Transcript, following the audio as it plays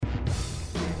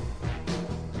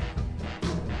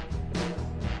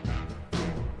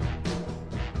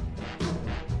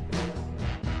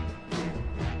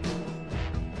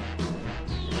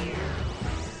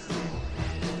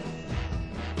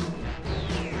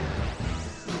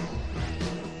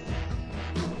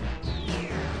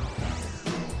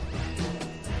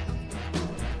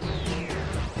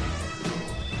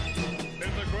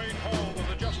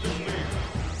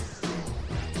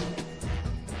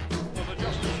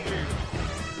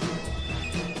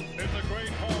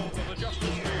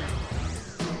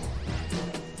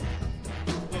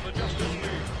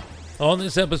On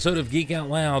this episode of Geek Out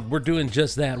Loud, we're doing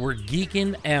just that. We're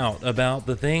geeking out about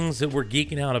the things that we're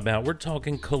geeking out about. We're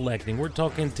talking collecting, we're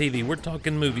talking TV, we're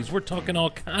talking movies, we're talking all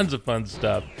kinds of fun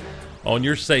stuff on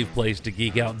your safe place to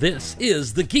geek out. This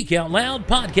is the Geek Out Loud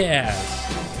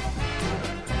podcast.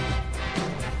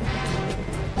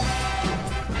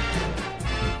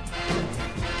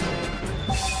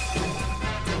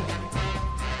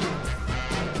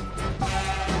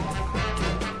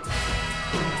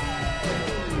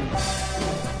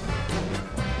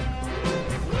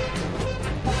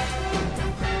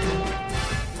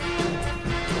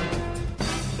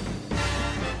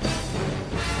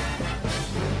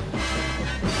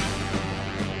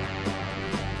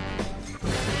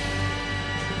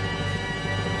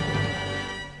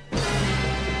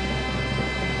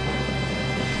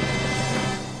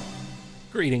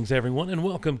 Greetings, everyone, and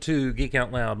welcome to Geek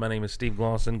Out Loud. My name is Steve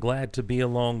Glosson. Glad to be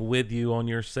along with you on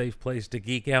your safe place to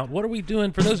geek out. What are we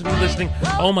doing? For those of you listening,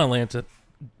 oh my Lanta,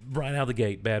 right out of the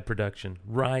gate, bad production.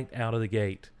 Right out of the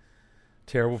gate.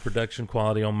 Terrible production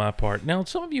quality on my part. Now,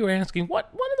 some of you are asking,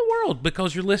 what in the world?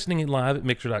 Because you're listening live at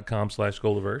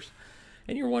Mixer.com/Goldiverse,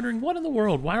 and you're wondering, what in the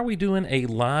world? Why are we doing a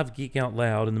live Geek Out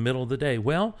Loud in the middle of the day?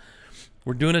 Well,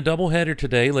 we're doing a doubleheader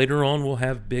today. Later on, we'll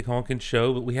have Big Honkin'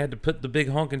 Show, but we had to put the Big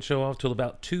Honkin' Show off till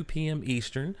about 2 p.m.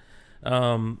 Eastern.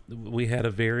 We had a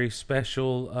very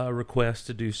special request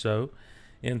to do so,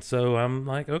 and so I'm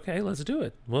like, okay, let's do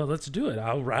it. Well, let's do it.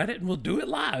 I'll write it, and we'll do it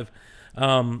live.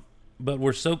 But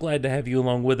we're so glad to have you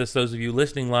along with us, those of you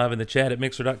listening live in the chat at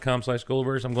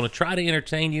Mixer.com/Goldiverse. I'm going to try to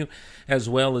entertain you as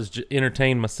well as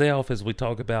entertain myself as we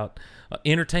talk about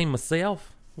entertain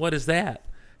myself. What is that?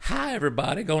 Hi,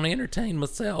 everybody. Going to entertain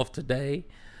myself today.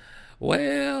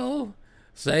 Well,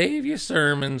 save your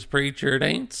sermons, preacher. It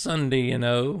ain't Sunday, you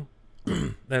know.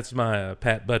 That's my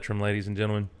Pat Buttram, ladies and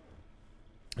gentlemen,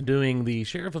 doing the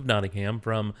Sheriff of Nottingham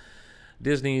from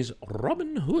Disney's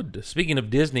Robin Hood. Speaking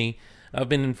of Disney, I've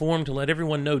been informed to let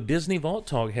everyone know Disney Vault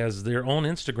Talk has their own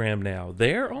Instagram now.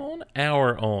 Their own?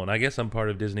 Our own. I guess I'm part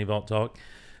of Disney Vault Talk.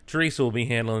 Teresa will be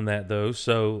handling that, though,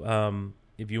 so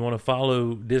if you want to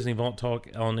follow Disney Vault Talk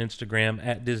on Instagram,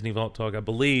 at Disney Vault Talk, I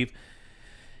believe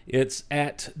it's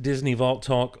at Disney Vault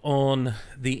Talk on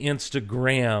the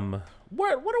Instagram.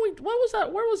 Where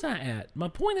was I at? My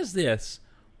point is this.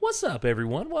 What's up,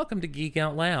 everyone? Welcome to Geek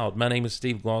Out Loud. My name is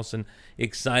Steve Glosson.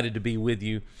 Excited to be with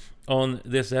you on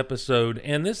this episode.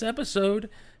 And this episode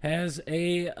has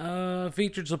a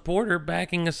featured supporter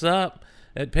backing us up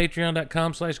at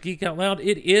patreon.com/geekoutloud.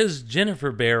 It is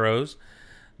Jennifer Barrows.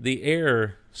 The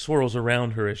air swirls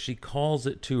around her as she calls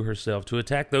it to herself to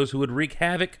attack those who would wreak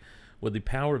havoc with the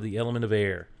power of the element of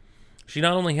air. She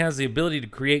not only has the ability to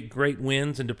create great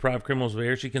winds and deprive criminals of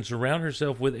air, she can surround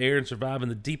herself with air and survive in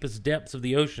the deepest depths of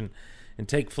the ocean and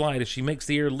take flight as she makes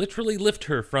the air literally lift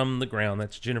her from the ground.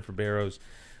 That's Jennifer Barrows,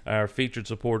 our featured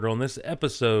supporter on this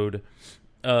episode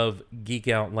of Geek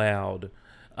Out Loud.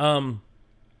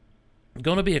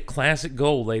 Going to be a classic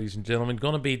gold, ladies and gentlemen.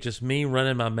 Going to be just me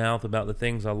running my mouth about the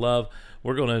things I love.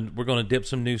 We're gonna dip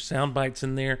some new sound bites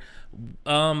in there.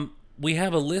 We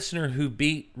have a listener who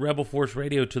beat Rebel Force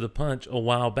Radio to the punch a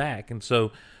while back, and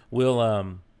so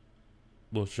we'll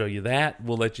show you that.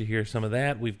 We'll let you hear some of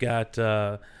that. We've got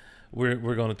we're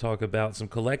going to talk about some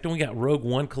collecting. We got Rogue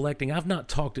One collecting. I've not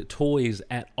talked at toys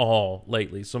at all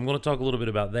lately, so I'm going to talk a little bit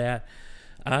about that.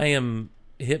 I am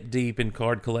hip deep in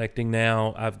card collecting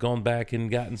now. I've gone back and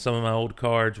gotten some of my old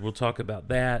cards. We'll talk about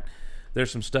that.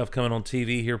 There's some stuff coming on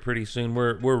TV here pretty soon.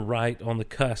 We're right on the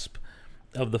cusp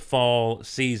of the fall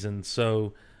season,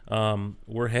 so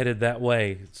we're headed that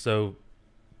way. So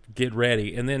get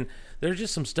ready. And then there's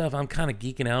just some stuff I'm kind of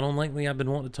geeking out on lately. I've been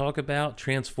wanting to talk about.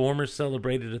 Transformers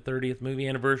celebrated a 30th movie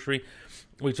anniversary.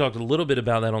 We talked a little bit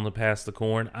about that on the Pass the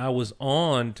Corn. I was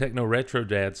on Techno Retro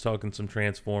Dads talking some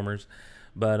Transformers,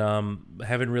 but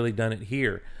haven't really done it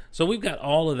here. So we've got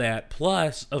all of that.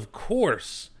 Plus, of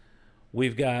course,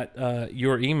 we've got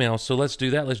your emails. So let's do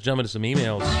that. Let's jump into some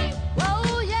emails.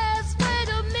 Oh, yes, wait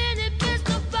a minute,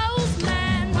 Mr.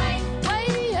 Postman. Wait,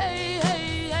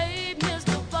 hey,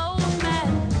 Mr.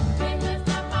 Postman. Hey,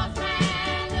 Mr.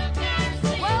 Postman, you can't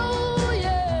see. Oh,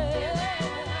 yeah.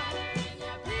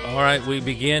 All right, we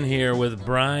begin here with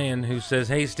Brian, who says,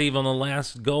 hey, Steve, on the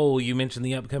last goal, you mentioned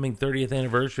the upcoming 30th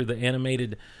anniversary of the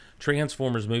animated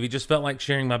Transformers movie. Just felt like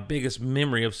sharing my biggest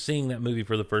memory of seeing that movie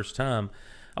for the first time.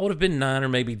 I would have been 9 or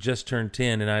maybe just turned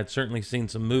 10, and I had certainly seen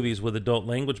some movies with adult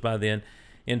language by then.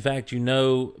 In fact, you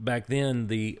know, back then,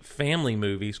 the family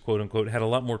movies, quote-unquote, had a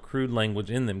lot more crude language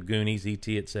in them, Goonies,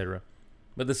 E.T., etc.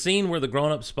 But the scene where the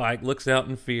grown-up Spike looks out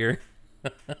in fear,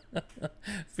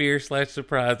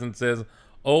 fear/surprise, and says,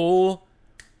 "Oh,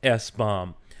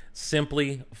 S-bomb."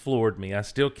 simply floored me. I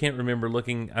still can remember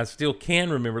looking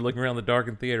around the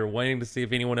darkened theater waiting to see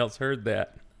if anyone else heard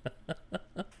that.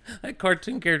 That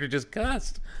cartoon character just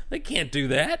cussed. They can't do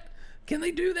that. Can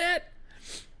they do that?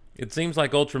 It seems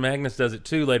like Ultra Magnus does it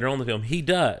too later on in the film. He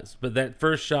does, but that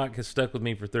first shock has stuck with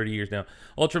me for 30 years now.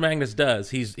 Ultra Magnus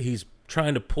does. He's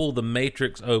trying to pull the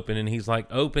Matrix open, and he's like,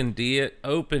 "Open, dear,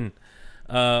 open."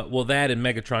 Well, that and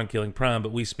Megatron killing Prime,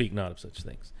 but we speak not of such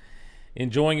things.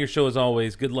 Enjoying your show as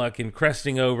always. Good luck in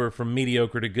cresting over from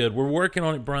mediocre to good. We're working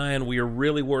on it, Brian. We are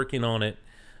really working on it.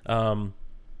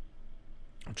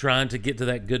 Trying to get to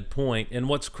that good point. And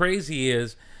what's crazy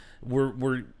is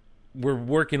we're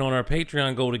working on our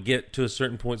Patreon goal to get to a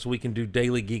certain point so we can do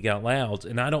daily Geek Out Louds.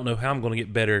 And I don't know how I'm going to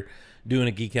get better doing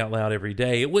a Geek Out Loud every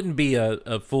day. It wouldn't be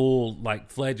a full, like,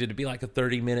 fledged. It'd be like a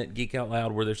 30-minute Geek Out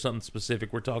Loud where there's something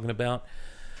specific we're talking about.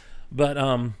 But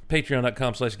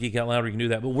patreon.com/Geek Out Loud, you can do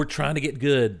that. But we're trying to get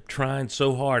good, trying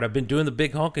so hard. I've been doing the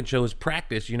Big Honkin' Show as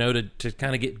practice, to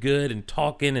kind of get good and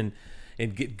talking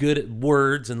and get good at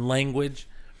words and language.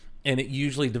 And it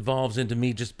usually devolves into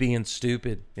me just being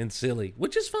stupid and silly,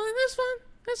 which is fine.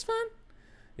 That's fine.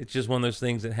 It's just one of those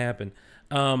things that happen.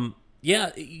 Yeah,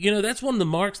 that's one of the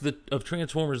marks of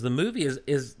Transformers the movie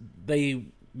is they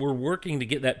were working to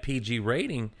get that PG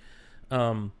rating.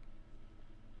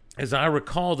 As I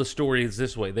recall, the story is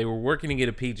this way. They were working to get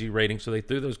a PG rating, so they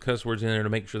threw those cuss words in there to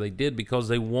make sure they did, because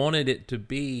they wanted it to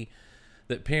be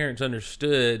that parents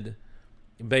understood,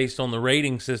 based on the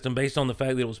rating system, based on the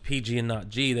fact that it was PG and not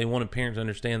G. They wanted parents to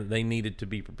understand that they needed to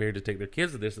be prepared to take their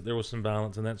kids to this, that there was some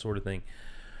violence and that sort of thing.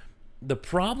 The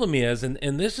problem is,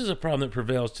 and this is a problem that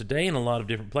prevails today in a lot of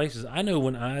different places. I know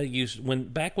when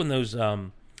back when those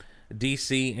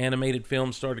DC animated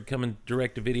films started coming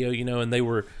direct to video, and they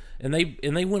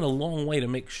went a long way to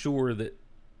make sure that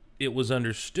it was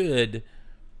understood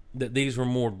that these were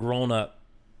more grown up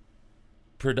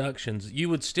productions. You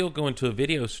would still go into a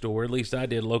video store, at least I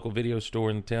did, a local video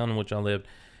store in the town in which I lived,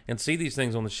 and see these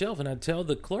things on the shelf, and I'd tell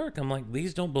the clerk, I'm like,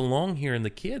 these don't belong here in the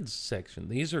kids section.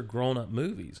 These are grown-up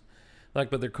movies. Like,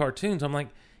 but they're cartoons. I'm like,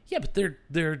 yeah, but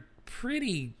they're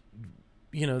pretty,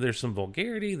 there's some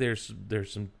vulgarity, there's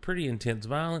some pretty intense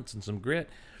violence and some grit.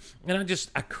 And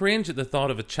I cringe at the thought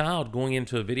of a child going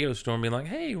into a video store and being like,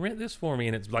 hey, rent this for me.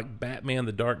 And it's like Batman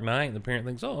The Dark Knight, and the parent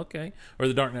thinks, oh, okay. Or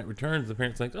The Dark Knight Returns, the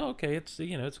parent thinks, oh, okay, it's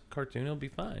a cartoon, it'll be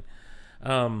fine.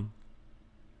 And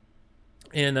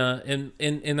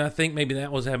I think maybe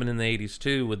that was happening in the 80s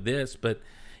too with this. But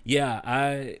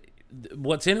yeah,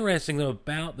 what's interesting though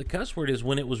about the cuss word is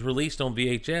when it was released on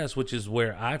VHS, which is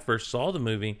where I first saw the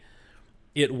movie,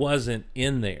 it wasn't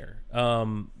in there.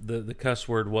 The cuss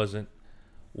word wasn't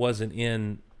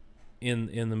in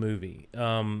the movie.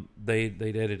 They'd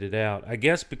edited it out, I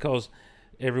guess, because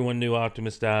everyone knew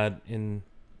Optimus died and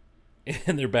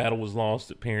their battle was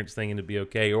lost, at parents thinking it'd be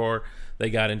okay, or they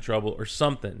got in trouble or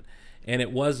something, and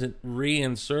it wasn't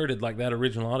reinserted. Like, that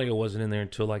original audio wasn't in there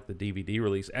until like the DVD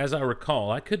release, as I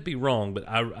recall. I could be wrong, but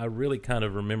I really kind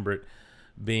of remember it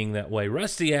being that way.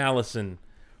 Rusty Allison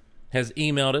has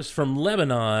emailed us from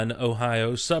Lebanon,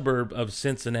 Ohio, suburb of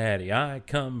Cincinnati. I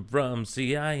come from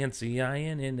Cincinnati,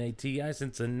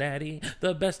 Cincinnati,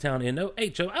 the best town in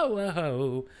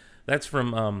Ohio. That's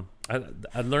from,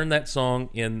 I learned that song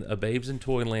in a Babes in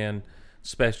Toyland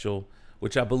special,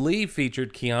 which I believe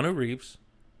featured Keanu Reeves,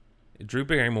 Drew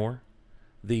Barrymore,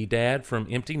 the dad from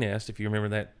Empty Nest, if you remember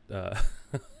that.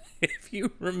 If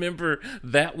you remember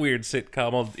that weird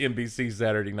sitcom on NBC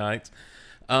Saturday nights.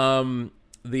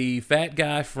 The fat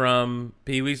guy from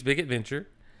Pee-wee's Big Adventure,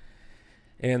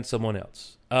 and someone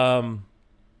else.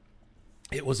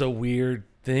 It was a weird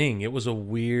thing. It was a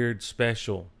weird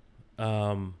special.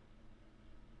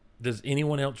 Does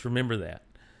anyone else remember that?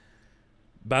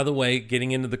 By the way,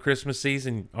 getting into the Christmas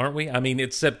season, aren't we? I mean,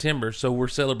 it's September, so we're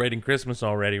celebrating Christmas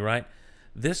already, right?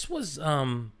 This was,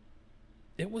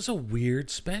 it was a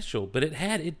weird special, but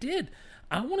it did.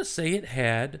 I want to say it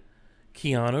had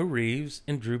Keanu Reeves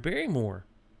and Drew Barrymore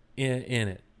in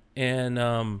it. And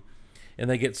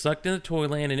they get sucked into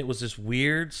Toyland, and it was this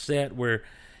weird set where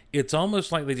it's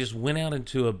almost like they just went out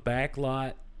into a back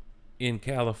lot in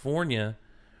California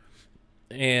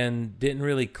and didn't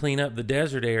really clean up the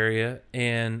desert area,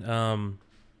 and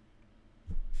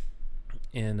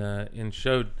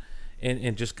showed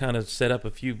and just kind of set up a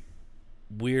few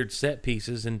weird set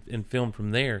pieces and filmed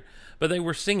from there. But they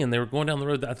were singing. They were going down the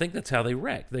road. I think that's how they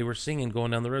wrecked. They were singing,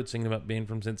 going down the road, singing about being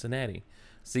from Cincinnati.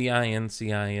 Cincinnati,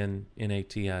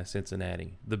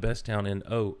 Cincinnati. The best town in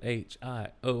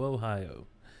Ohio.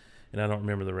 And I don't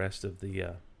remember the rest of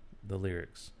the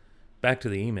lyrics. Back to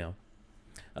the email.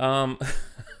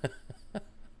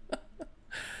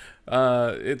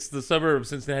 It's the suburb of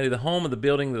Cincinnati, the home of the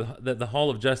building that the Hall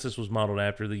of Justice was modeled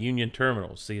after, the Union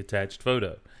Terminal. See attached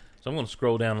photo. So I'm going to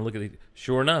scroll down and look at it.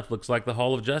 Sure enough, looks like the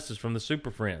Hall of Justice from the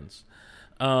Super Friends.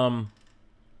 Here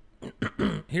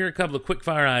are a couple of quick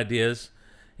fire ideas.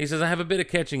 He says, I have a bit of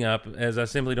catching up as I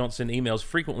simply don't send emails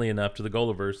frequently enough to the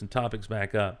Golaverse and topics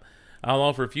back up. I'll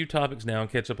offer a few topics now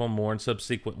and catch up on more in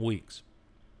subsequent weeks.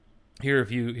 Here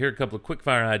are a couple of quick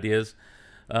fire ideas.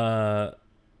 The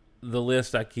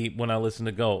list I keep when I listen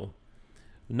to Goal.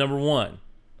 Number 1,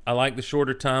 I like the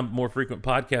shorter time, more frequent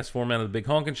podcast format of the Big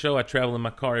Honkin' Show. I travel in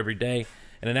my car every day,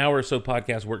 and an hour or so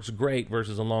podcast works great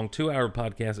versus a long 2-hour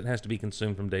podcast that has to be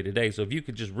consumed from day to day. So if you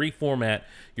could just reformat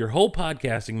your whole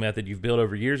podcasting method you've built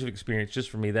over years of experience just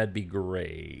for me, that'd be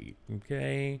great.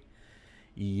 Okay?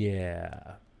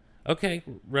 Yeah. Okay,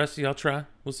 Rusty, I'll try.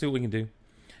 We'll see what we can do.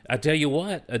 I tell you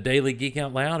what, a daily Geek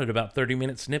Out Loud at about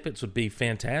 30-minute snippets would be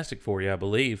fantastic for you, I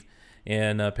believe.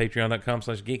 And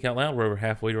patreon.com/geekoutloud. We're over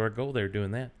halfway to our goal there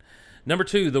doing that. Number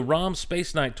 2, the ROM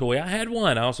Space Knight toy. I had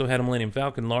one. I also had a Millennium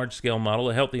Falcon large-scale model,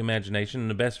 a healthy imagination, and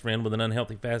a best friend with an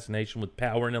unhealthy fascination with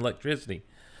power and electricity.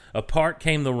 Apart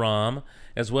came the ROM,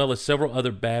 as well as several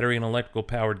other battery and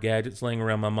electrical-powered gadgets laying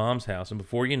around my mom's house. And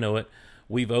before you know it,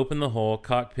 we've opened the hull,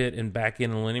 cockpit, and back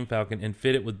end of the Millennium Falcon and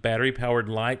fit it with battery-powered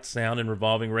light, sound, and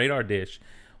revolving radar dish.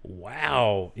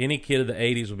 Wow. Any kid of the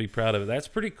 80s would be proud of it. That's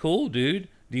pretty cool, dude.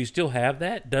 Do you still have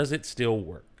that? Does it still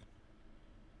work?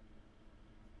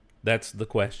 That's the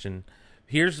question.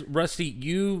 Here's,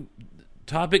 Rusty,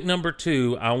 topic number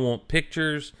 2, I want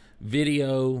pictures,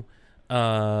 video,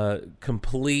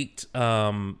 complete,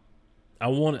 I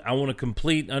want a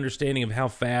complete understanding of how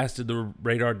fast did the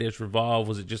radar dish revolve.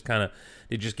 Was it just did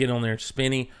it just get on there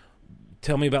spinny?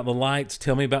 Tell me about the lights.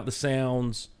 Tell me about the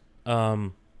sounds.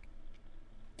 And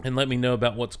let me know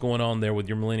about what's going on there with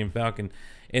your Millennium Falcon.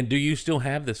 And do you still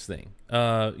have this thing?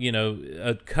 An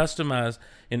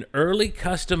early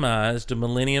customized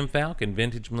Millennium Falcon,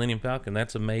 vintage Millennium Falcon.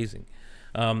 That's amazing.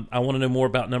 I want to know more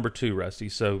about number 2, Rusty.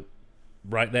 So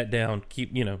write that down.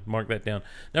 Mark that down.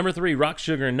 Number 3, Rock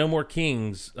Sugar and No More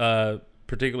Kings,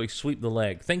 particularly Sweep the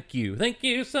Leg. Thank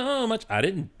you so much. I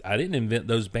didn't invent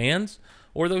those bands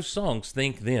or those songs.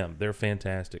 Thank them. They're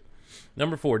fantastic.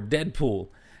 Number 4, Deadpool.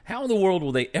 How in the world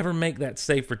will they ever make that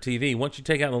safe for TV? Once you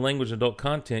take out the language and adult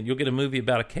content, you'll get a movie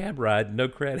about a cab ride, no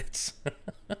credits.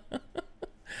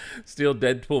 Still,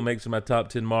 Deadpool makes my top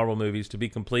 10 Marvel movies to be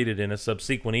completed in a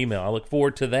subsequent email. I look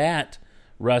forward to that,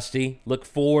 Rusty. Look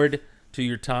forward to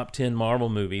your top 10 Marvel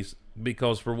movies,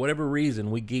 because for whatever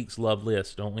reason, we geeks love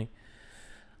lists, don't we?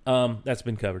 That's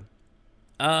been covered.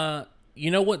 You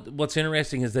know what's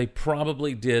interesting is they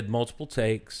probably did multiple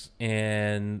takes,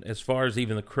 and as far as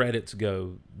even the credits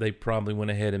go, they probably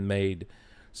went ahead and made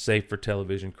safe for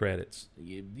television credits.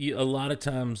 A lot of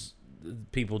times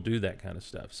people do that kind of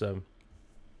stuff. So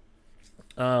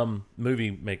movie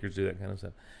makers do that kind of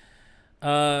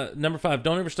stuff. Number 5,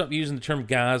 don't ever stop using the term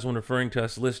guys when referring to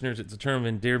us listeners. It's a term of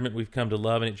endearment we've come to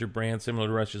love, and it's your brand, similar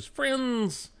to Rush's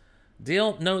Friends.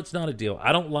 Deal? No, it's not a deal.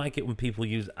 I don't like it when people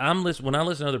use. When I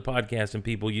listen to other podcasts and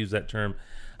people use that term,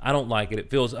 I don't like it.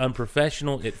 It feels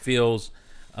unprofessional. It feels,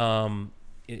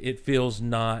 it feels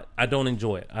not. I don't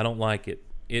enjoy it. I don't like it.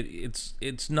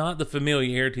 It's not the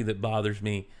familiarity that bothers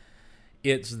me.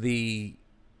 It's the.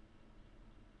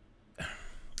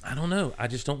 I don't know. I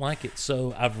just don't like it.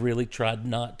 So I've really tried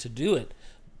not to do it.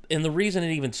 And the reason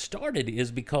it even started is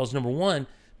because, number 1,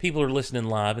 people are listening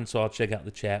live, and so I'll check out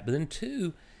the chat. But then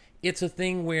 2, it's a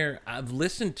thing where I've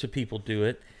listened to people do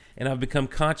it, and I've become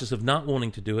conscious of not wanting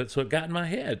to do it, so it got in my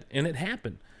head, and it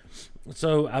happened.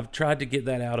 So I've tried to get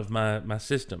that out of my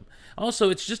system. Also,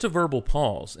 it's just a verbal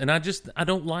pause, and I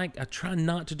try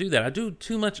not to do that. I do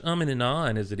too much and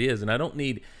ahhing as it is, and I don't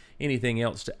need anything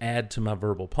else to add to my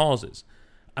verbal pauses.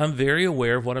 I'm very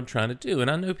aware of what I'm trying to do,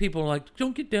 and I know people are like,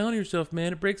 don't get down on yourself,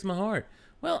 man. It breaks my heart.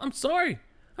 Well, I'm sorry.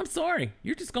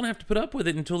 You're just going to have to put up with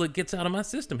it until it gets out of my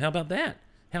system. How about that?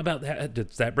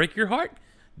 Does that break your heart?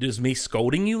 Does me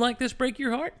scolding you like this break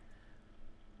your heart?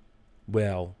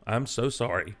 Well, I'm so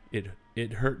sorry.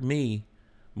 It hurt me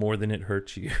more than it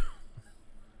hurt you.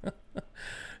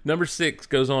 Number 6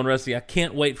 goes on, Rusty. I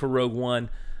can't wait for Rogue One.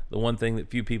 The one thing that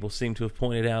few people seem to have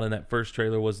pointed out in that first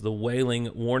trailer was the wailing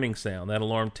warning sound. That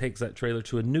alarm takes that trailer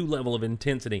to a new level of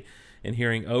intensity, and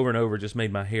hearing over and over just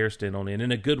made my hair stand on end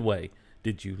in a good way.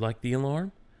 Did you like the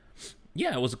alarm?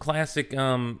 Yeah, it was a classic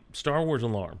Star Wars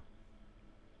alarm.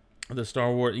 The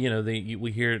Star Wars,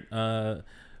 we hear it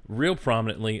real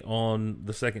prominently on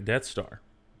the second Death Star.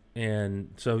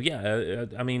 And so, yeah,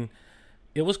 I mean,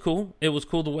 it was cool. It was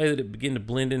cool the way that it began to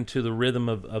blend into the rhythm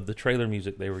of the trailer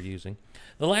music they were using.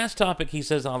 The last topic he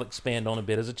says I'll expand on a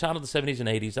bit. As a child of the 70s and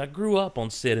 80s, I grew up on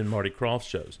Sid and Marty Krofft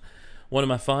shows. One of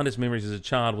my fondest memories as a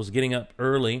child was getting up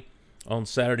early on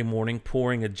Saturday morning,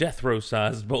 pouring a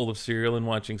Jethro-sized bowl of cereal and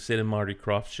watching Sid and Marty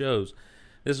Krofft shows.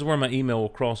 This is where my email will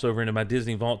cross over into my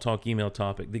Disney Vault Talk email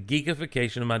topic, the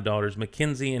geekification of my daughters,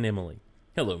 Mackenzie and Emily.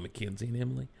 Hello, Mackenzie and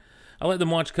Emily. I let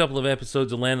them watch a couple of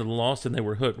episodes of Land of the Lost, and they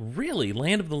were hooked. Really?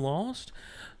 Land of the Lost?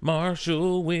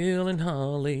 Marshall, Will, and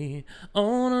Holly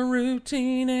on a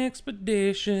routine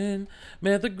expedition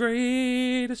met the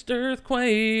greatest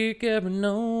earthquake ever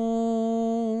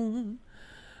known.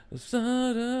 The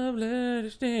son of Letter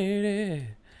Steady,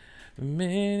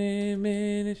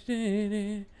 many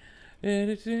steady,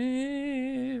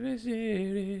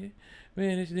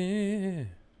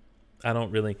 I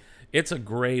don't really. It's a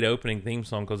great opening theme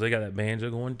song because they got that banjo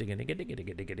going.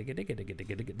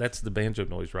 That's the banjo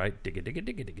noise, right?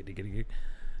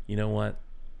 You know what?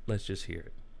 Let's just hear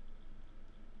it.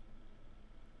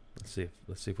 Let's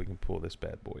see if we can pull this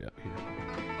bad boy up here.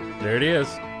 There it is.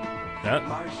 Yep.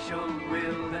 Marshall,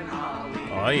 Will, and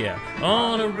Holly. Oh yeah.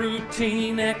 On a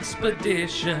routine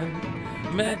expedition,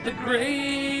 met the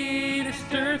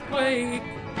greatest earthquake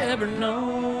ever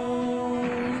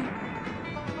known.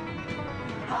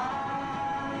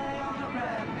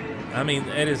 I mean,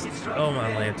 it is. Oh my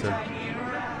Lanta.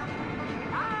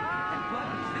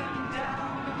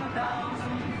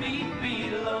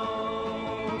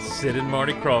 Sid and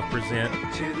Marty Krofft present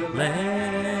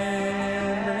Land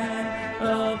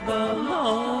of the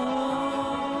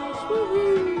Lost.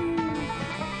 Woo-hoo.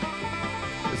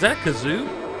 Is that kazoo?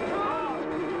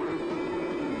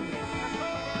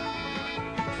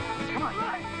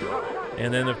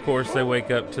 And then, of course, they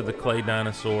wake up to the clay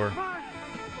dinosaur,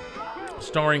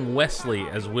 starring Wesley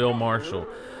as Will Marshall.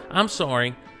 I'm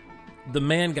sorry, the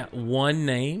man got one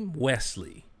name,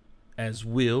 Wesley, as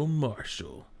Will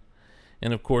Marshall.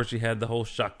 And, of course, you had the whole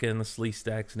shotgun and the slee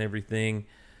stacks and everything.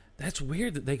 That's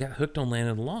weird that they got hooked on Land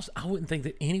of the Lost. I wouldn't think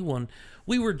that anyone...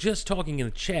 We were just talking in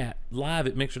the chat, live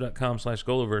at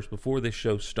Mixer.com/Golaverse before this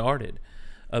show started,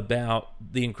 about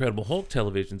the Incredible Hulk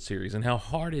television series and how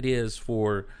hard it is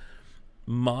for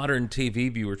modern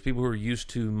TV viewers, people who are used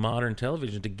to modern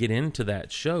television, to get into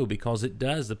that show, because it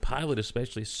does, the pilot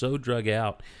especially, is so drug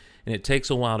out, and it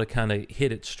takes a while to kind of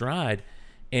hit its stride.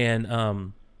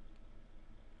 And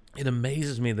it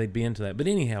amazes me they'd be into that. But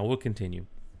anyhow, we'll continue.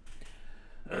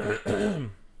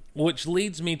 Which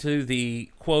leads me to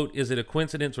the, quote, is it a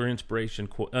coincidence or inspiration,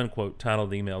 quote, unquote, title of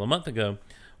the email. A month ago,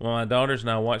 when my daughters and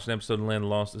I watched an episode of Land of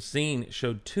the Lost, the scene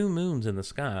showed two moons in the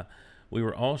sky. We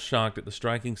were all shocked at the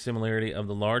striking similarity of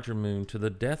the larger moon to the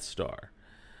Death Star.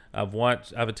 I've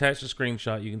attached a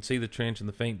screenshot. You can see the trench and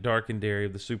the faint darkened area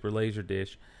of the super laser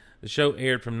dish. The show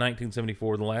aired from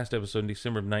 1974. The last episode in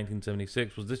December of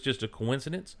 1976. Was this just a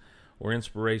coincidence or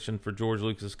inspiration for George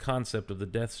Lucas's concept of the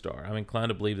Death Star? I'm inclined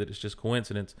to believe that it's just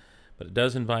coincidence, but it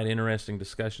does invite interesting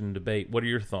discussion and debate. What are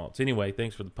your thoughts? Anyway,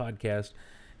 thanks for the podcast,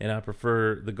 and I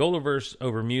prefer the Golaverse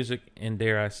over music, and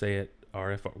dare I say it,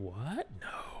 RFR. What? No.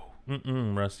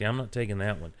 Rusty, I'm not taking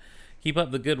that one. Keep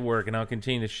up the good work, and I'll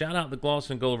continue to shout out the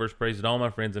Glosson Golaverse praise to all my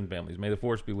friends and families. May the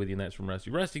force be with you, and that's from Rusty.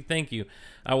 Rusty, thank you.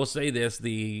 I will say this,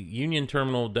 the Union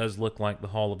Terminal does look like the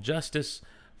Hall of Justice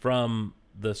from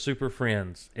the Super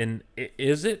Friends. And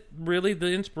is it really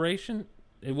the inspiration?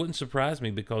 It wouldn't surprise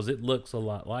me, because it looks a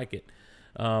lot like it.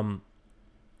 And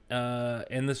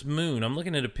this moon, I'm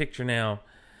looking at a picture now.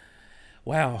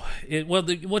 Wow.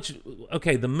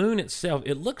 The moon itself,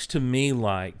 it looks to me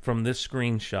like, from this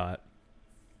screenshot,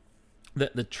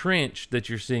 that the trench that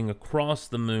you're seeing across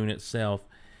the moon itself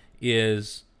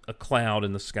is a cloud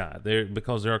in the sky,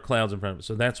 because there are clouds in front of it.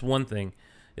 So that's one thing.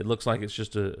 It looks like it's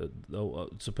just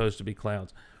supposed to be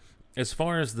clouds. As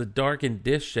far as the darkened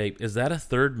dish shape, is that a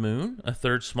third moon? A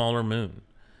third smaller moon?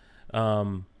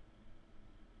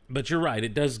 But you're right.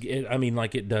 It does.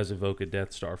 It does evoke a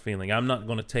Death Star feeling. I'm not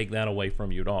going to take that away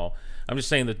from you at all. I'm just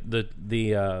saying that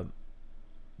the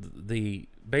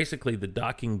basically the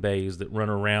docking bays that run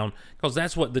around, because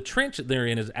that's what the trench that they're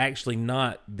in is actually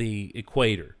not the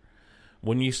equator.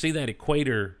 When you see that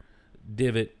equator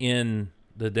divot in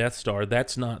the Death Star,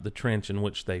 that's not the trench in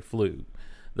which they flew.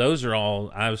 Those are all,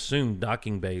 I assume,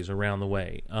 docking bays around the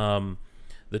way.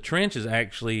 The trench is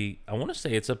actually, I want to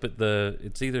say it's up at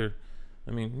it's either,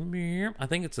 I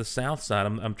think it's the south side.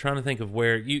 I'm trying to think of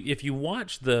where if you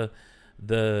watch the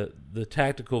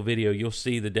tactical video, you'll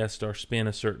see the Death Star spin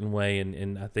a certain way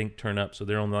and I think turn up. So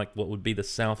they're on like what would be the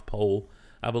south pole,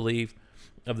 I believe,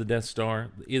 of the Death Star,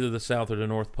 either the south or the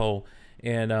north pole.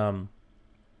 And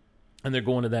and they're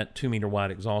going to that 2 meter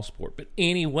wide exhaust port. But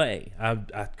anyway,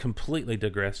 I completely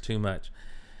digressed too much.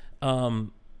 I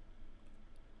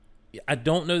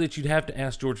don't know that you'd have to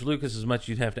ask George Lucas as much as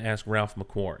you'd have to ask Ralph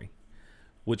McQuarrie,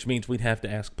 which means we'd have to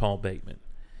ask Paul Bateman,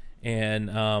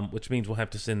 and which means we'll have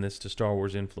to send this to Star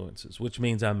Wars Influences, which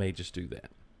means I may just do that.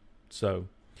 So,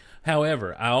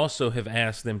 however, I also have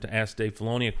asked them to ask Dave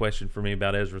Filoni a question for me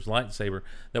about Ezra's lightsaber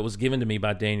that was given to me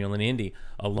by Daniel and Indy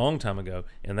a long time ago,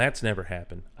 and that's never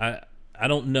happened. I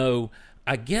don't know.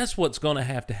 I guess what's going to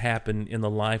happen in the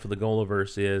life of the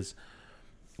Golaverse is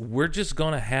we're just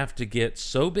going to have to get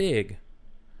so big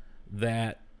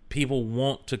that people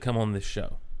want to come on this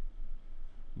show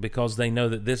because they know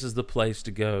that this is the place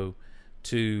to go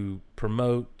to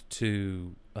promote,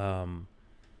 to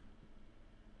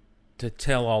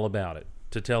tell all about it,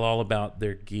 to tell all about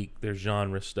their geek, their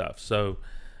genre stuff. So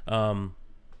how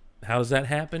does that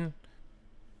happen?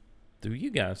 Through you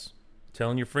guys.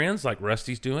 Telling your friends like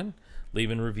Rusty's doing,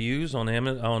 leaving reviews on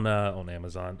Amazon,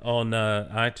 on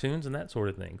iTunes and that sort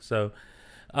of thing. So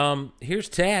here's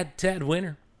Tad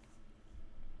Winter.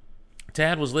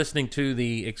 Tad was listening to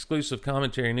the exclusive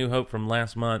commentary New Hope from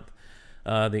last month,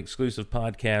 the exclusive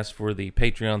podcast for the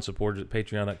Patreon supporters at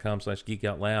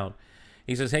patreon.com/geekoutloud.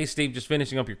 He says, "Hey Steve, just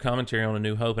finishing up your commentary on A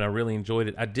New Hope, and I really enjoyed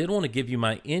it. I did want to give you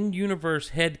my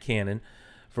in-universe headcanon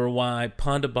for why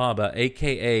Ponda Baba,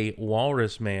 a.k.a.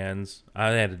 Walrus Man's,"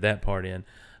 I added that part in,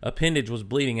 "appendage was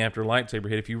bleeding after a lightsaber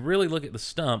hit. If you really look at the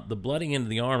stump, the bloody end of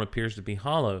the arm appears to be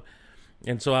hollow.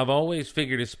 And so I've always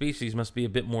figured his species must be a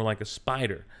bit more like a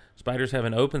spider. Spiders have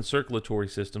an open circulatory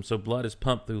system, so blood is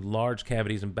pumped through large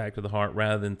cavities and back to the heart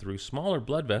rather than through smaller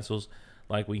blood vessels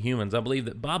like we humans. I believe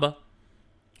that Baba,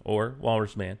 or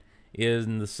Walrus Man, is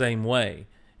in the same way.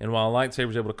 And while a lightsaber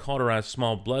is able to cauterize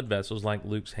small blood vessels like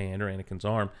Luke's hand or Anakin's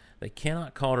arm, they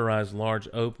cannot cauterize large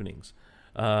openings.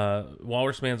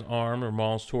 Walrus Man's arm or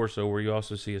Maul's torso, where you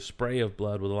also see a spray of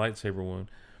blood with a lightsaber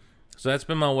wound. So that's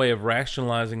been my way of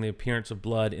rationalizing the appearance of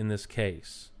blood in this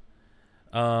case."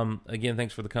 Again,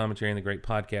 thanks for the commentary and the great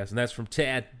podcast. And that's from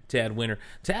Tad Winter.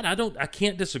 Tad, I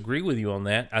can't disagree with you on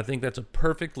that. I think that's a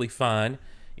perfectly fine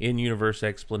in-universe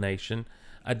explanation.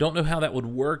 I don't know how that would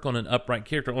work on an upright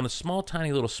character. On a small,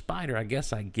 tiny little spider, I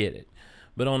guess I get it.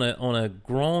 But on a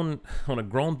grown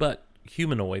butt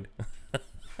humanoid,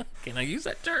 can I use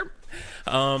that term?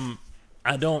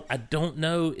 I don't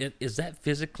know. Is that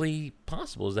physically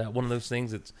possible? Is that one of those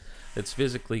things that's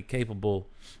physically capable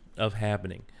of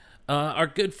happening? Our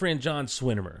good friend John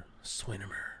Swinimer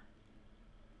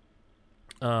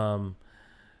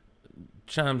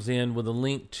chimes in with a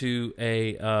link to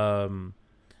a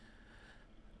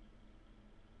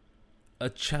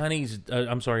Japanese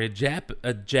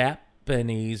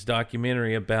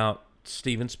documentary about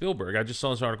Steven Spielberg. I just saw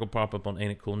this article pop up on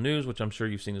Ain't It Cool News, which I'm sure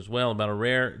you've seen as well, about a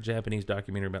rare Japanese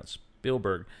documentary about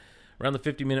Spielberg. Around the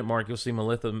 50-minute mark, you'll see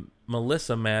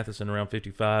Melissa Matheson around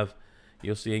 55.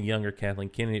 You'll see a younger Kathleen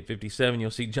Kennedy at 57. You'll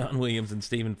see John Williams and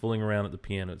Steven fooling around at the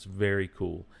piano. It's very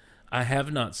cool. I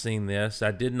have not seen this.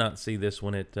 I did not see this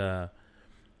when it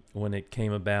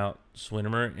came about,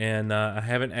 Swinimer, and I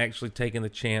haven't actually taken the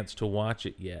chance to watch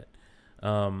it yet.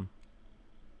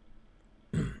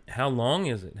 How long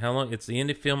is it? How long? It's the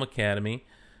Indie Film Academy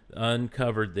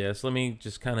uncovered this. Let me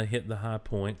just kind of hit the high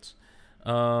points.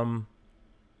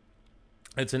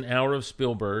 It's an hour of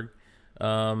Spielberg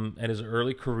at his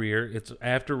early career. It's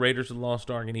after Raiders of the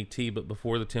Lost Ark and E.T., but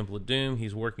before the Temple of Doom.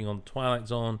 He's working on the Twilight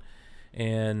Zone,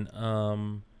 and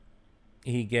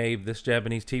he gave this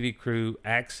Japanese TV crew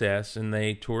access, and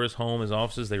they tour his home, his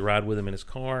offices. They ride with him in his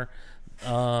car.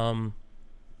 So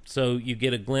you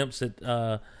get a glimpse at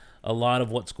a lot of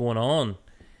what's going on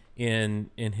in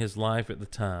his life at the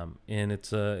time, and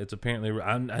it's apparently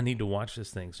I need to watch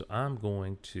this thing, so I'm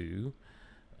going to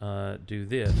do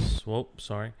this. Whoa,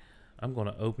 sorry, I'm going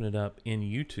to open it up in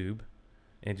YouTube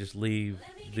and just leave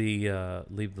the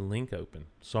link open.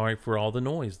 Sorry for all the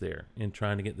noise there in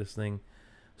trying to get this thing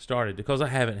started, because I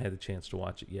haven't had the chance to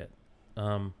watch it yet.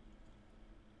 Where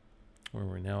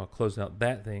we're now, I'll close out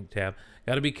that thing tab.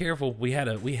 Got to be careful. We had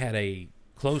a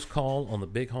close call on the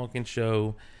Big Honkin'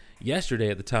 Show yesterday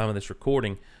at the time of this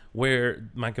recording, where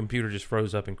my computer just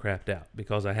froze up and crapped out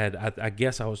because I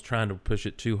guess I was trying to push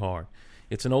it too hard.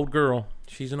 It's an old girl.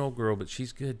 She's an old girl, but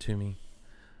she's good to me.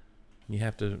 You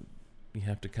have to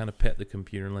kind of pet the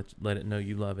computer and let it know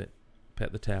you love it.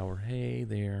 Pet the tower. Hey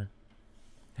there.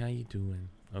 How you doing?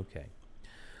 Okay.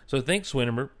 So thanks,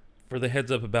 Swinimer, for the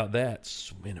heads up about that.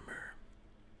 Swinimer.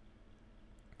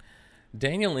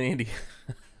 Daniel and Andy.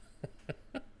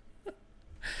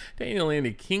 Daniel and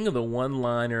Andy, king of the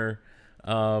one-liner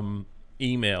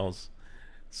emails.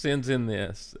 sends in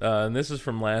this, and this is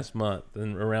from last month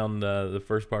and around the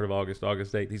first part of August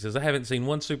 8th. He says, I haven't seen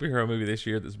one superhero movie this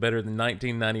year that's better than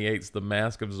 1998's The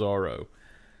Mask of Zorro.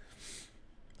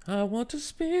 I want to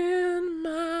spend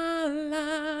my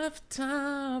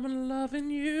lifetime loving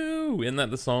you. Isn't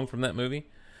that the song from that movie?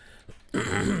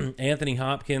 Anthony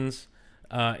Hopkins,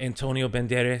 Antonio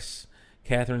Banderas,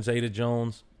 Catherine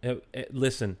Zeta-Jones.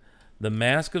 Listen, The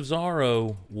Mask of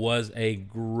Zorro was a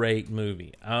great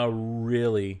movie. I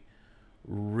really,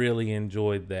 really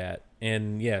enjoyed that.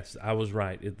 And yes, I was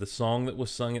right. The song that was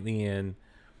sung at the end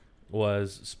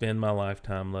was Spend My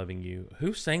Lifetime Loving You.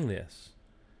 Who sang this?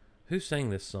 Who sang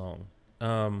this song?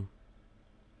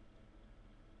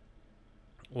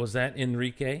 Was that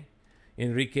Enrique?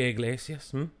 Enrique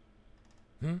Iglesias?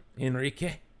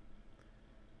 Enrique?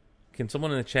 Can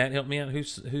someone in the chat help me out? Who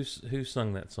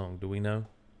sung that song? Do we know?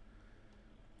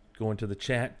 Going to the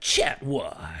chat. Chat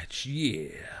watch, yeah.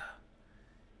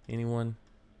 Anyone?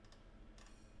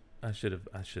 I should have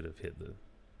hit the.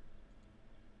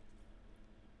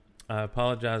 I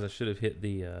apologize. I should have hit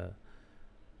the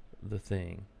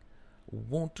thing.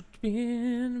 Want to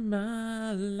spend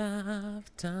my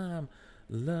lifetime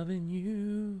loving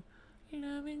you,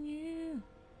 loving you.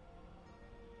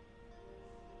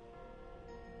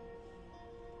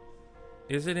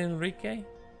 Is it Enrique?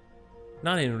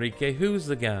 Not Enrique. Who's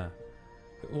the guy?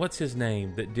 What's his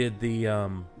name that did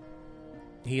the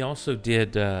he also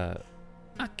did I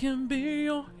Can Be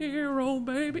Your Hero,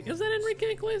 Baby. Is that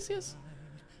Enrique Iglesias?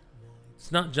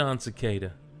 It's not John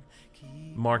Cicada.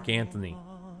 Mark Anthony.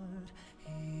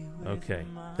 Okay.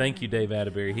 Thank you, Dave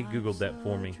Atterbury. He Googled that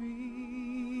for me.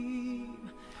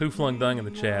 Who Flung Dung in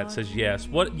the chat says yes.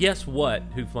 What? Yes, what?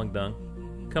 Who Flung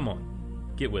Dung? Come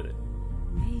on. Get with it.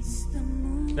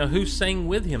 Now, who sang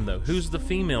with him, though? Who's the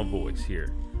female voice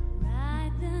here?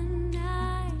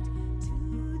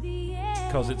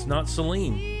 Because it's not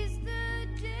Celine.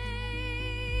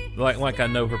 Like I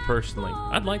know her personally.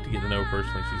 I'd like to get to know her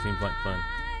personally. She seems like fun.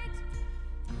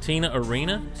 Tina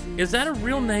Arena? Is that a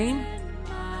real name?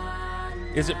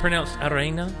 Is it pronounced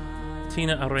Arena?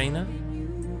 Tina Arena?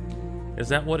 Is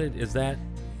that what it is? That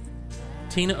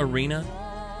Tina Arena?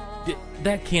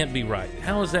 That can't be right.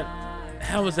 How is that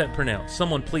pronounced?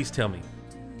 Someone please tell me.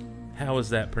 How is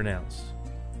that pronounced?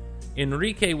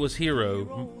 Enrique was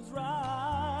hero.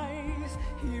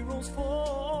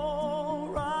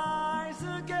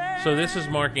 So this is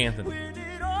Mark Anthony.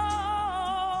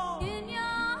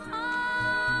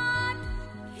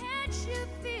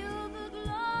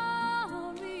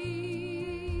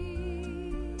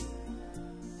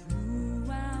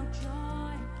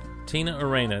 Tina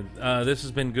Arena. This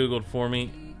has been Googled for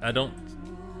me. I don't...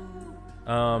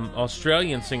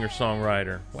 Australian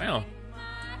singer-songwriter. Wow.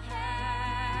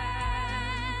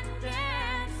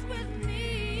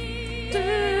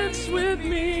 Dance with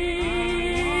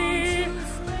me.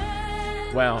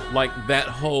 Wow, like that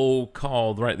whole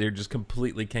call right there just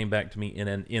completely came back to me in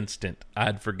an instant.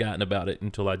 I'd forgotten about it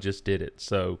until I just did it.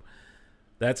 So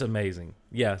that's amazing.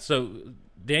 Yeah, so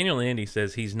Daniel Andy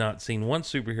says he's not seen one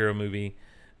superhero movie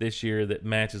this year that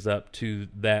matches up to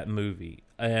that movie.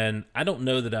 And I don't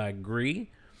know that I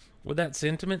agree with that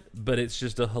sentiment, but it's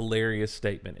just a hilarious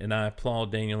statement, and I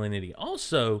applaud Daniel Andy.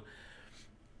 Also,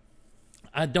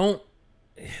 I got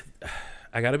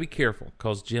to be careful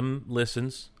because Jim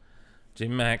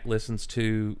Mack listens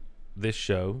to this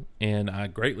show, and I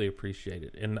greatly appreciate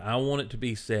it. And I want it to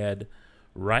be said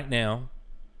right now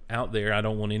out there. I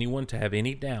don't want anyone to have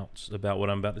any doubts about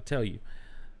what I'm about to tell you.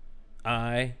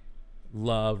 I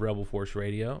love Rebel Force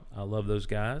Radio. I love those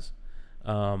guys.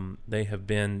 They have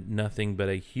been nothing but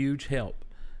a huge help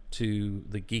to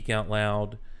the Geek Out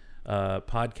Loud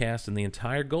podcast and the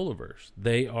entire Golaverse.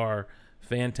 They are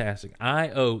fantastic. I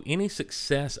owe any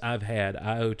success I've had,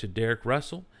 I owe to Derek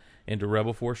Russell and to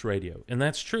Rebel Force Radio. And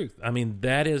that's truth. I mean,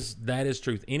 that is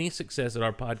truth. Any success that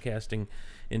our podcasting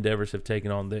endeavors have taken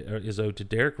on is owed to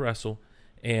Derek Russell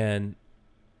and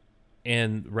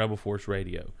Rebel Force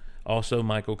Radio. Also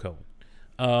Michael Cohen.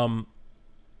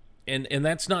 And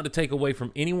that's not to take away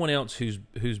from anyone else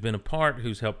who's been a part,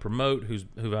 who's helped promote,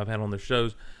 who I've had on their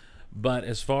shows. But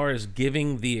as far as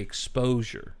giving the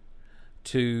exposure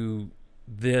to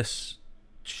this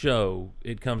show,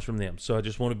 it comes from them. So I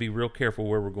just want to be real careful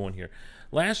where we're going here.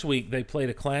 Last week they played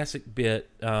a classic bit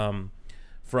from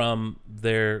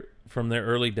their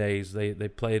early days. They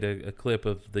played a clip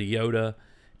of the Yoda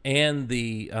and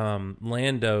the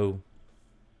Lando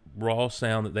raw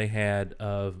sound that they had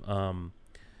of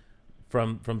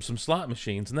from some slot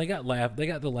machines, and they got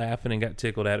to laughing and got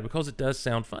tickled at it because it does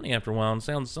sound funny after a while and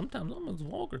sounds sometimes almost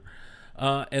vulgar.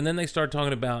 And then they started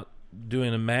talking about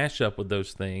doing a mashup with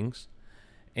those things,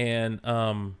 and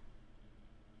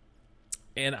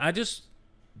I just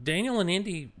Daniel and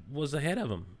Indy was ahead of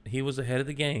him. He was ahead of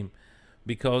the game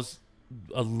because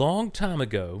a long time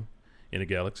ago, in a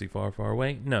galaxy far, far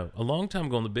away, a long time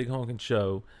ago on the Big Honkin'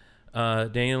 Show,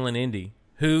 Daniel and Indy,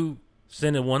 who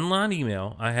sent a one-line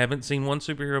email. I haven't seen one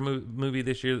superhero movie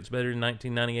this year that's better than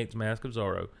 1998's Mask of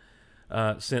Zorro.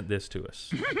 Sent this to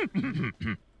us.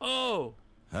 Oh,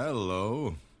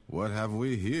 Hello. What have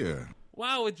we here?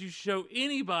 why would you show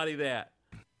anybody that?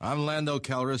 I'm Lando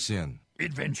Calrissian.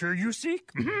 Adventure you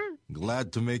seek?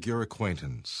 Glad to make your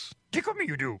acquaintance. Tickle me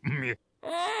you do.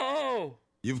 Oh,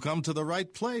 You've come to the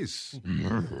right place.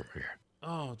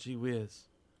 oh, gee whiz.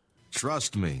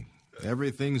 Trust me,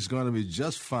 everything's going to be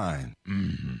just fine.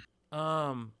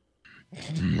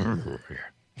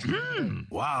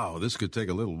 Wow, this could take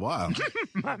a little while.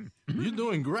 You're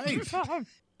doing great.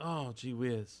 Oh, gee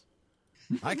whiz.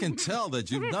 I can tell that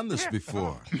you've done this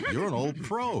before. You're an old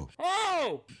pro.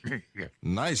 Oh,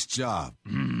 Nice job.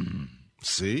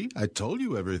 See, I told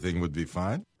you everything would be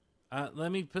fine.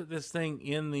 let me put this thing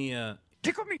in the.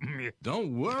 Tickle me.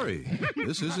 Don't worry.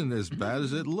 This isn't as bad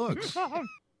as it looks.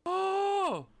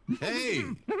 Oh, Hey,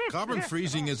 carbon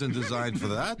freezing isn't designed for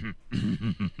that.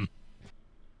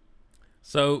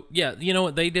 so yeah, you know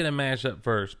what? They did a mashup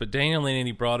first, but Daniel and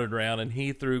Andy brought it around, and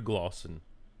he threw Glosson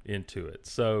into it.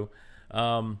 So,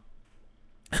 I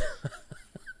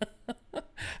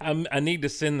need to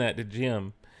send that to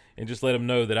Jim and just let him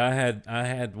know that I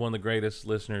had one of the greatest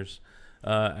listeners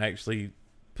actually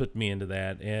put me into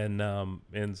that, and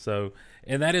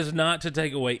that is not to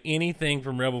take away anything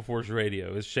from Rebel Force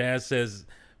Radio. As Shaz says,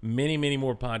 many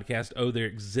more podcasts owe their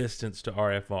existence to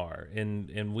RFR,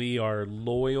 and we are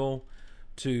loyal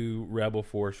to Rebel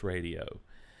Force Radio,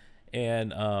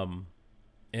 and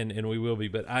we will be.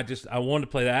 But I wanted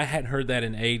to play that. I hadn't heard that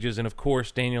in ages, and of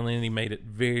course Daniel and Andy made it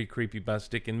very creepy by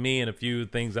sticking me and a few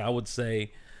things I would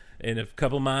say, and a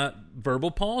couple of my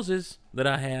verbal pauses that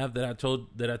I have that I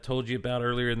told you about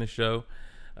earlier in the show.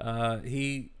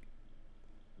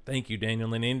 Thank you,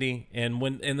 Daniel and Indy. And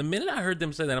the minute I heard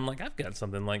them say that, I'm like, I've got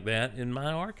something like that in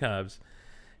my archives,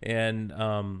 and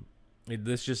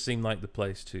this just seemed like the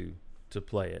place to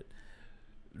play it.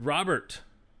 Rob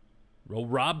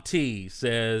T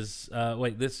says,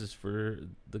 wait, this is for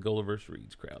the Gulliver's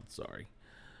Reads crowd. Sorry.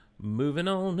 Moving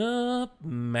on up,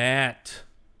 Matt.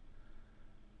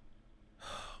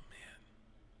 Oh, man.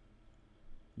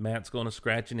 Matt's going to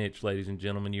scratch an itch, ladies and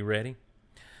gentlemen. You ready?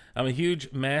 I'm a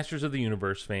huge Masters of the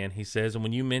Universe fan, he says, and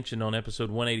when you mentioned on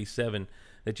episode 187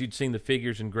 that you'd seen the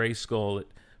figures in Grayskull at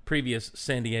previous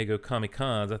San Diego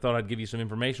Comic-Cons, I thought I'd give you some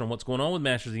information on what's going on with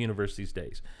Masters of the Universe these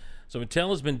days. So Mattel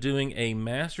has been doing a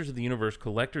Masters of the Universe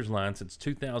collector's line since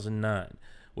 2009,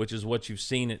 which is what you've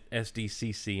seen at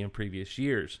SDCC in previous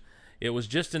years. It was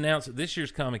just announced at this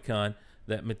year's Comic-Con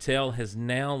that Mattel has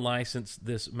now licensed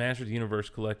this Masters of the Universe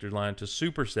collector's line to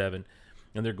Super 7,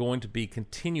 and they're going to be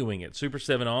continuing it. Super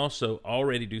 7 also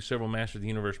already do several Masters of the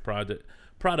Universe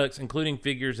products, including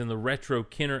figures in the retro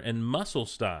Kenner and Muscle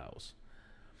styles.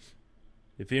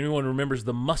 If anyone remembers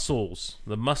the Muscles,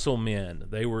 the Muscle Men,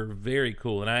 they were very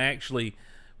cool. And I actually,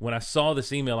 when I saw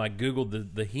this email, I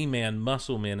Googled the He-Man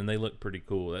Muscle Men, and they look pretty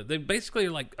cool. They basically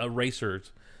are like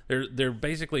erasers. They're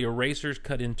basically erasers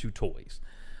cut into toys.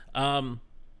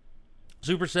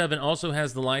 Super 7 also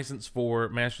has the license for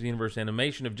Masters of the Universe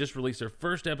Animation. Have just released their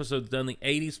first episode done the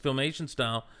 80s filmation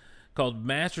style called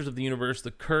Masters of the Universe: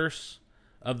 The Curse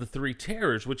of the Three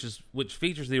Terrors, which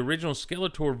features the original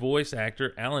Skeletor voice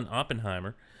actor Alan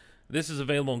Oppenheimer. This is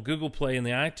available on Google Play and the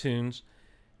iTunes,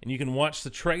 and you can watch the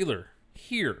trailer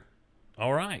here.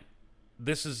 All right.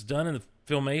 This is done in the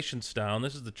filmation style, and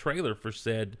this is the trailer for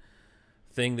said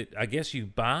thing that I guess you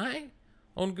buy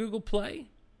on Google Play.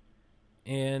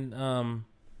 And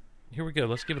here we go.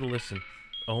 Let's give it a listen.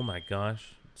 Oh my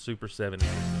gosh, Super 7.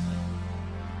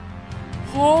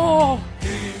 Oh,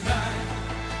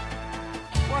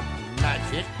 What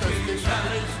magic does this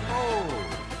place hold?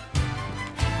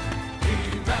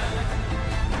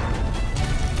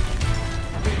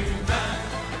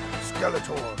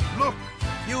 Skeletor, look!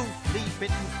 You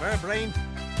flea-bitten fur-brain!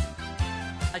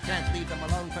 I can't leave them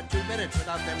alone for 2 minutes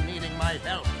without them needing my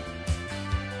help.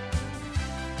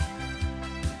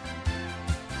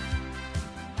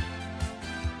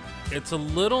 it's a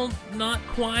little not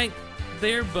quite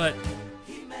there, but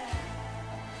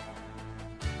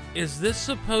is this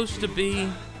supposed to be...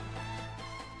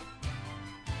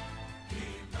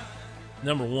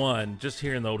 Number one, just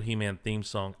hearing the old He-Man theme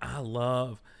song, I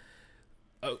love...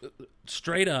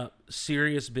 straight up,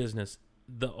 serious business.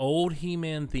 The old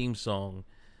He-Man theme song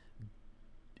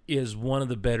is one of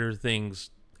the better things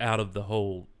out of the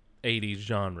whole '80s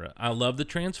genre. I love the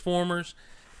Transformers,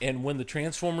 and when the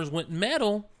Transformers went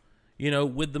metal,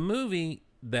 with the movie,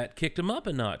 that kicked them up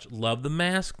a notch. Love the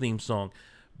Mask theme song,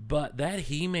 but that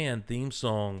He-Man theme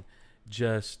song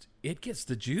it gets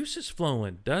the juices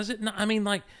flowing, does it not? I mean,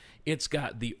 like, it's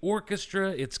got the orchestra,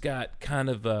 it's got kind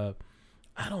of a,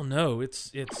 I don't know,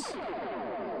 it's. And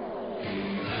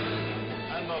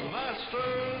the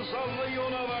masters of the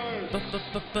universe.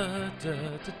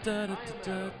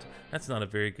 That's not a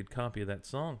very good copy of that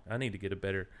song. I need to get a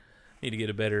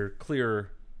better,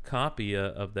 clearer copy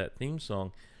of that theme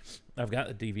song. I've got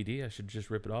the DVD. I should just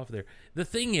rip it off there. The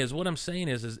thing is, what I'm saying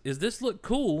is this look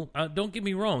cool? Don't get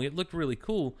me wrong. It looked really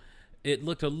cool. It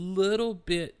looked a little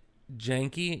bit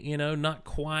janky, not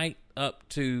quite up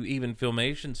to even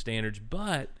Filmation standards,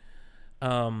 but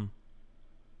I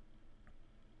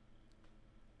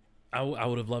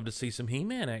would have loved to see some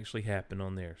He-Man actually happen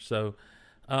on there. So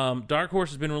Dark Horse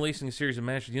has been releasing a series of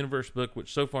Masters of the Universe book,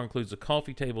 which so far includes a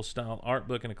coffee table style art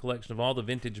book and a collection of all the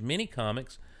vintage mini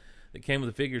comics that came with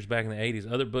the figures back in the 80s.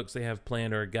 Other books they have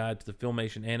planned are a guide to the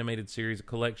Filmation animated series, a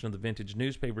collection of the vintage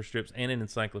newspaper strips, and an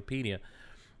encyclopedia.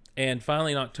 And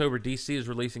finally, in October, DC is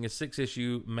releasing a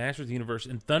 6-issue Masters of the Universe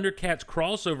and Thundercats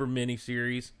crossover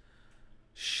miniseries.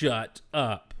 Shut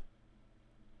up.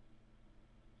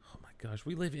 Oh my gosh,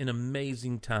 we live in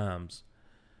amazing times.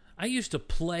 I used to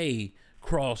play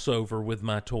crossover with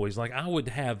my toys. Like, I would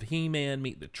have He-Man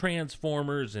meet the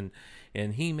Transformers and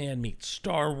He-Man meet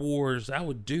Star Wars. I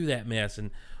would do that mess. And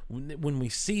when we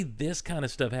see this kind of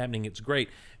stuff happening, it's great.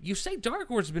 You say Dark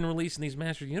Horse has been releasing these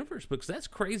Masters of the Universe books. That's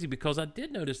crazy, because I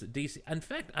did notice that DC... In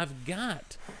fact, I've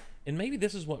got... And maybe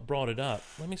this is what brought it up.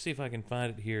 Let me see if I can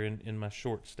find it here in my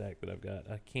short stack that I've got.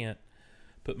 I can't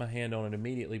put my hand on it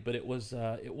immediately, but it was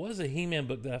a He-Man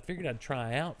book that I figured I'd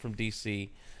try out from DC,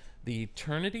 The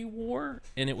Eternity War,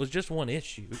 and it was just one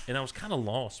issue, and I was kind of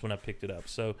lost when I picked it up,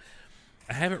 so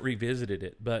I haven't revisited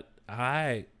it. But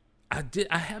I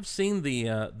have seen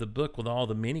the book with all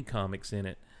the mini comics in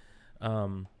it,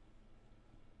 and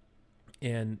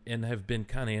have been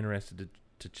kind of interested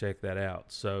to check that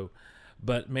out. So,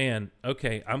 but man,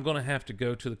 okay, I'm gonna have to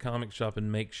go to the comic shop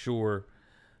and make sure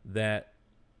that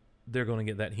they're going to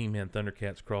get that He-Man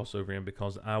Thundercats crossover in,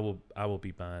 because I will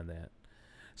be buying that.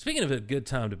 Speaking of a good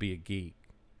time to be a geek,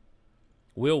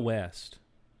 Will West.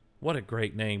 What a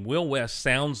great name. Will West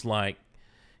sounds like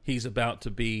he's about to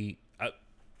be...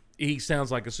 he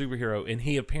sounds like a superhero, and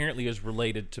he apparently is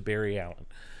related to Barry Allen.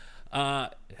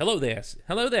 Hello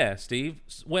there, Steve.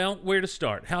 Well, where to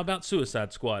start? How about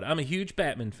Suicide Squad? I'm a huge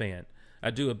Batman fan. I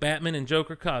do a Batman and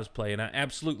Joker cosplay, and I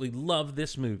absolutely love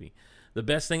this movie. The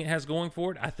best thing it has going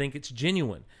for it, I think it's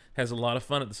genuine. Has a lot of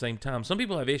fun at the same time. Some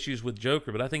people have issues with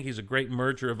Joker, but I think he's a great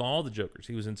merger of all the Jokers.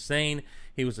 He was insane,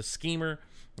 he was a schemer,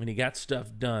 and he got stuff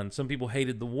done. Some people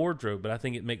hated the wardrobe, but I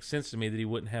think it makes sense to me that he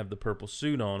wouldn't have the purple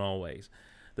suit on always.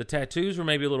 The tattoos were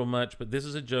maybe a little much, but this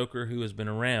is a Joker who has been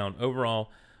around.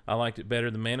 Overall, I liked it better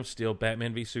than Man of Steel,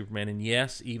 Batman v Superman, and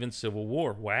yes, even Civil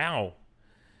War. Wow.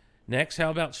 Next, how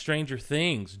about Stranger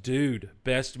Things? Dude,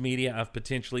 best media I've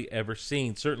potentially ever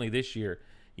seen, certainly this year.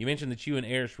 You mentioned that you and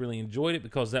Eris really enjoyed it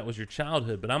because that was your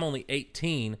childhood, but I'm only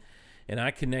 18, and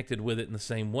I connected with it in the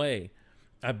same way.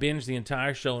 I binged the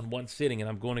entire show in one sitting, and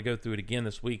I'm going to go through it again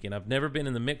this weekend. I've never been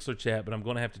in the Mixler chat, but I'm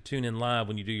going to have to tune in live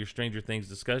when you do your Stranger Things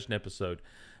discussion episode.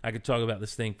 I could talk about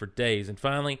this thing for days. And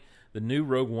finally, the new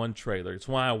Rogue One trailer. It's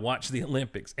why I watched the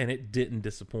Olympics, and it didn't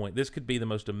disappoint. This could be the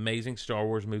most amazing Star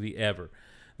Wars movie ever.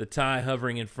 The TIE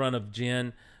hovering in front of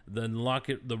Jen,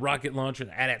 the rocket launcher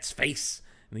at its face,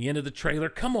 and the end of the trailer.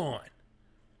 Come on.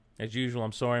 As usual,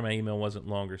 I'm sorry my email wasn't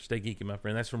longer. Stay geeky, my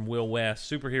friend. That's from Will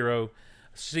West, superhero,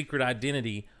 secret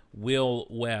identity, Will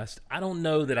West. I don't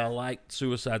know that I liked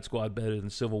Suicide Squad better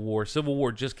than Civil War. Civil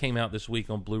War just came out this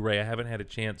week on Blu-ray. I haven't had a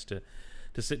chance to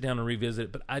sit down and revisit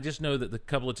it, but I just know that the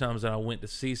couple of times that I went to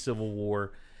see Civil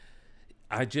War,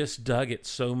 I just dug it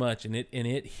so much, and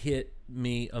it hit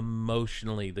me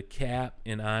emotionally. The Cap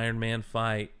and Iron Man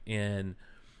fight, and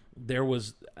there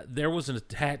was an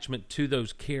attachment to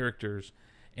those characters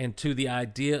and to the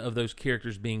idea of those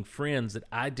characters being friends that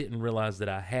I didn't realize that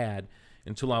I had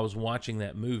until I was watching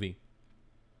that movie.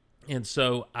 And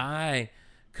so I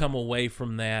come away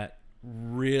from that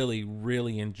really,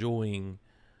 really enjoying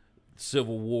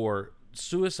Civil War.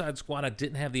 Suicide Squad, I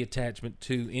didn't have the attachment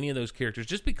to any of those characters,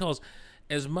 just because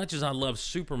as much as I love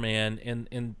Superman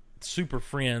and Super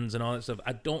Friends and all that stuff,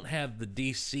 I don't have the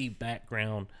DC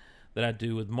background that I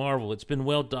do with Marvel. It's been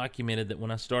well documented that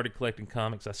when I started collecting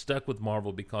comics, I stuck with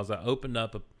Marvel because I opened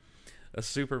up a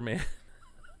Superman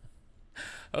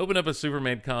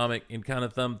comic and kind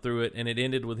of thumbed through it, and it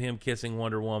ended with him kissing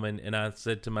Wonder Woman, and I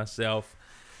said to myself,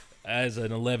 as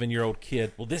an 11-year-old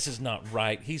kid, well, this is not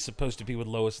right. He's supposed to be with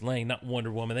Lois Lane, not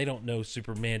Wonder Woman. They don't know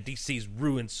Superman. DC's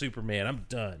ruined Superman. I'm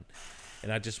done.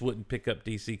 And I just wouldn't pick up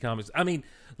DC Comics. I mean,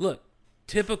 look,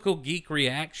 typical geek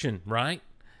reaction, right?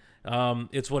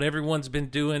 It's what everyone's been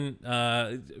doing.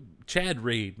 Chad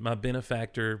Reed, my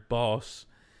benefactor, boss,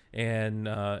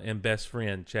 and best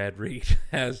friend, Chad Reed,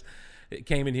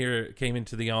 came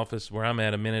into the office where I'm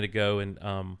at a minute ago,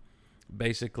 and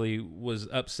basically was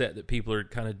upset that people are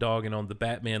kind of dogging on the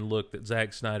Batman look that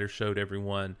Zack Snyder showed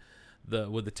everyone,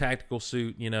 with the tactical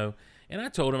suit, you know. And I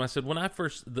told him, I said, when I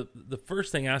first, the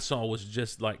first thing I saw was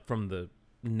just like from the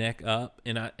neck up,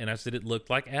 and I said it looked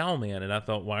like Owlman, and I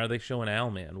thought, why are they showing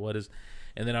Owlman? What is?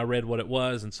 And then I read what it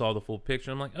was and saw the full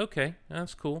picture. I'm like, okay,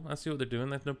 that's cool. I see what they're doing.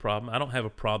 That's no problem. I don't have a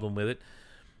problem with it.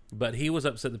 But he was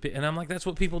upset, and I'm like, that's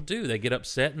what people do. They get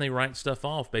upset and they write stuff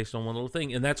off based on one little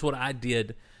thing, and that's what I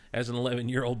did as an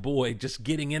 11-year-old boy, just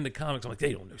getting into comics. I'm like,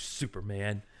 they don't know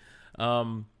Superman.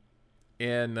 And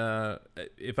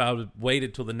if I would have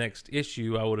waited till the next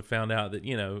issue, I would have found out that,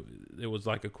 you know, it was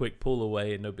like a quick pull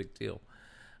away and no big deal.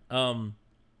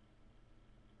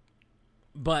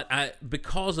 But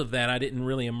because of that, I didn't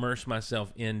really immerse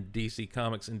myself in DC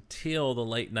Comics until the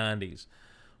late 90s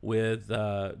with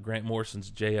Grant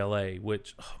Morrison's JLA,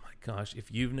 which, oh my gosh,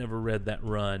 if you've never read that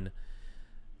run,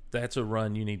 that's a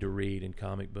run you need to read in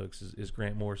comic books, is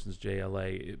Grant Morrison's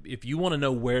JLA. If you want to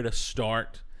know where to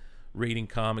start reading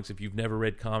comics, if you've never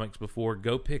read comics before,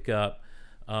 go pick up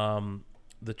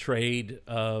the trade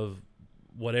of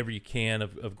whatever you can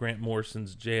of Grant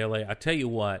Morrison's JLA. I tell you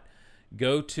what,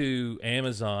 go to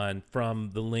Amazon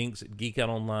from the links at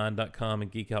geekoutonline.com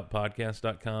and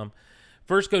geekoutpodcast.com.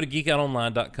 First, go to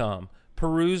geekoutonline.com.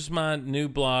 Peruse my new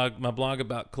blog, my blog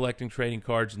about collecting trading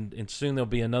cards, and soon there'll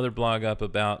be another blog up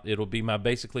about, it'll be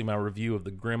basically my review of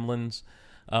the Gremlins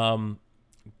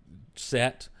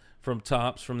set from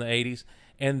Topps from the 80s.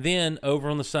 And then over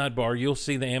on the sidebar, you'll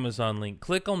see the Amazon link.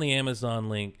 Click on the Amazon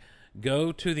link,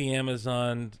 go to the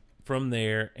Amazon from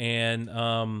there, and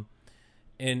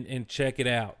check it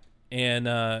out,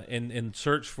 and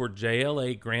search for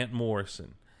JLA Grant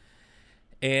Morrison,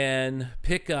 and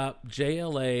pick up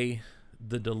JLA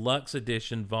the Deluxe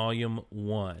Edition Volume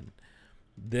 1.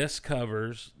 This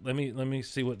covers, let me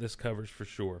see what this covers for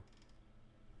sure,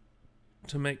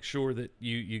 to make sure that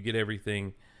you get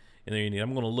everything in there you need.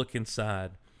 I'm going to look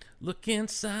inside. Look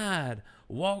inside.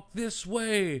 Walk this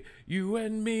way. You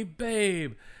and me,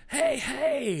 babe. Hey,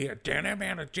 hey.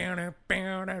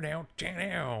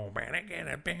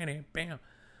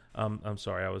 I'm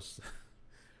sorry. I was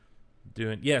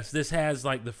doing... Yes, this has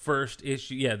like the first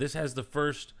issue. Yeah, this has the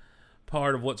first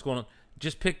part of what's going on.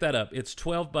 Just pick that up. It's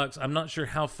 $12. I'm not sure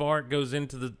how far it goes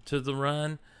into the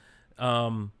run.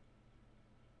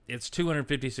 It's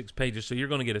 256 pages, so you're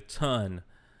going to get a ton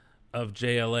of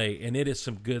JLA, and it is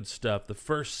some good stuff. The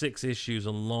first 6 issues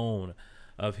alone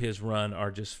of his run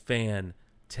are just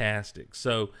fantastic.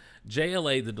 So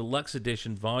JLA, the Deluxe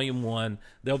Edition, Volume 1,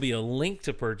 there'll be a link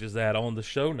to purchase that on the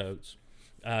show notes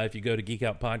if you go to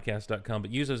geekoutpodcast.com,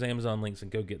 but use those Amazon links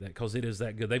and go get that, because it is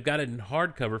that good. They've got it in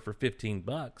hardcover for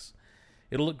 $15.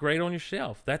 It'll look great on your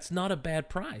shelf. That's not a bad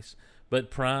price, but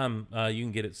Prime, you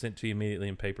can get it sent to you immediately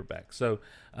in paperback. So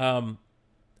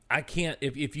I can't,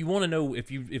 if you want to know,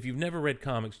 if you've never read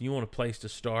comics and you want a place to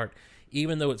start,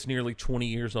 even though it's nearly 20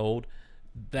 years old,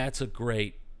 that's a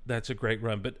great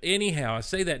run. But anyhow, I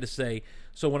say that to say,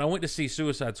 so when I went to see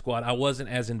Suicide Squad, I wasn't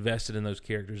as invested in those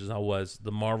characters as I was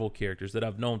the Marvel characters that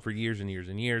I've known for years and years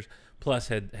and years, plus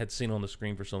had seen on the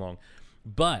screen for so long.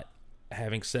 But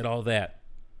having said all that,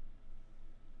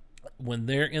 when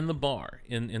they're in the bar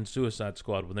in Suicide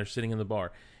Squad, when they're sitting in the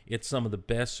bar, it's some of the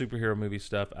best superhero movie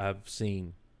stuff I've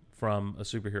seen from a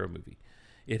superhero movie.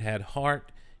 It had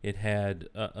heart, it had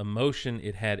emotion,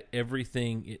 it had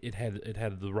everything. It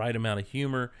had the right amount of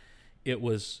humor. It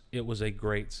was a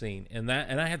great scene, and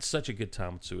I had such a good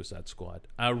time with Suicide Squad.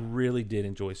 I really did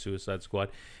enjoy Suicide Squad.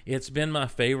 It's been my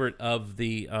favorite of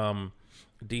the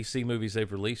DC movies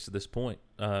they've released to this point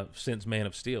since Man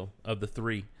of Steel, of the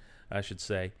 3, I should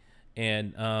say.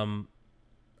 And I'm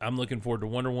looking forward to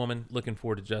Wonder Woman, looking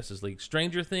forward to Justice League.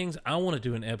 Stranger Things, I want to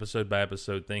do an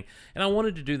episode-by-episode thing. And I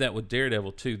wanted to do that with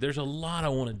Daredevil, too. There's a lot I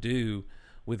want to do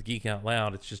with Geek Out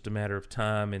Loud. It's just a matter of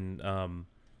time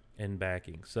and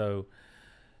backing. So,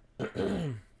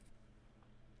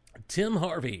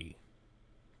 Timothy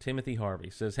Harvey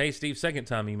says, "Hey, Steve,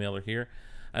 second-time emailer here.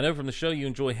 I know from the show you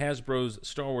enjoy Hasbro's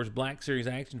Star Wars Black Series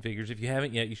action figures. If you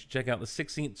haven't yet, you should check out the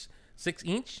 6-inch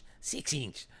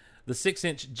the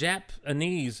 6-inch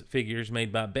Japanese figures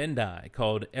made by Bandai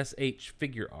called SH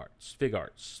Figure Arts.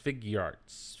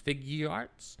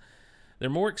 They're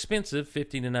more expensive,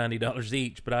 $50 to $90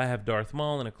 each, but I have Darth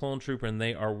Maul and a clone trooper, and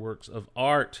they are works of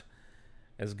art.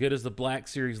 As good as the Black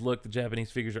Series look, the Japanese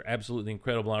figures are absolutely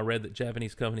incredible. I read that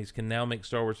Japanese companies can now make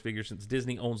Star Wars figures since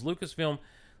Disney owns Lucasfilm,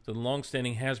 so the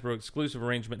long-standing Hasbro exclusive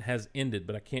arrangement has ended,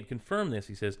 but I can't confirm this.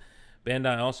 He says,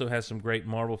 Bandai also has some great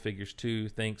Marvel figures too.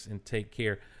 Thanks and take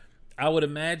care. I would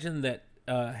imagine that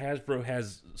Hasbro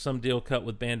has some deal cut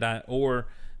with Bandai, or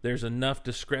there's enough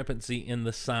discrepancy in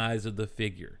the size of the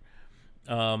figure.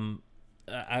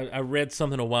 I read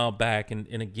something a while back, and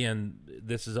again,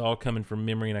 this is all coming from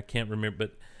memory, and I can't remember,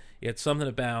 but it's something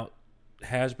about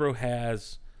Hasbro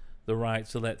has the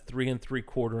rights to that 3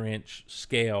 3/4 inch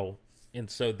scale, and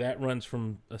so that runs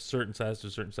from a certain size to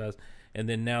a certain size, and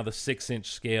then now the 6-inch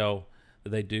scale that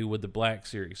they do with the Black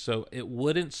Series. So it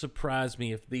wouldn't surprise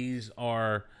me if these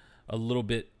are a little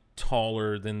bit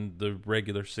taller than the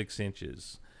regular 6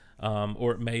 inches,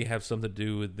 or it may have something to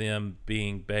do with them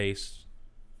being based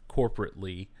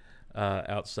corporately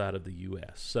outside of the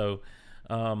U.S. So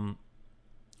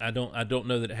I don't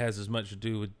know that it has as much to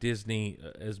do with Disney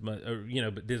as much,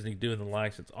 but Disney doing the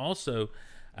license. Also,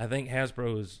 I think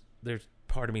Hasbro there's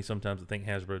part of me sometimes I think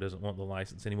Hasbro doesn't want the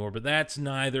license anymore, but that's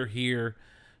neither here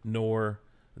nor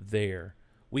there.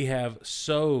 We have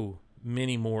so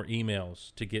many more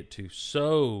emails to get to,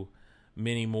 so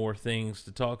many more things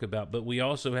to talk about, but we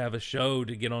also have a show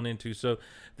to get on into. So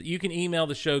you can email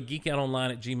the show,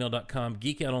 geekoutonline@gmail.com,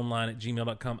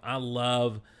 geekoutonline@gmail.com. I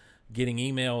love getting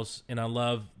emails, and I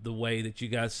love the way that you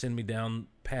guys send me down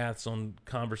paths on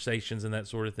conversations and that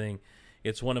sort of thing.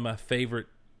 It's one of my favorite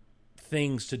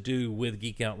things to do with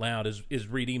Geek Out Loud is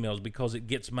read emails, because it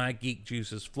gets my geek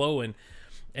juices flowing,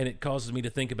 and it causes me to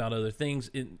think about other things.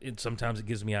 Sometimes it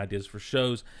gives me ideas for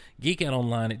shows.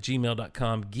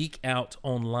 geekoutonline@gmail.com,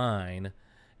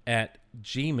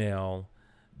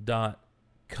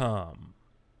 geekoutonline@gmail.com.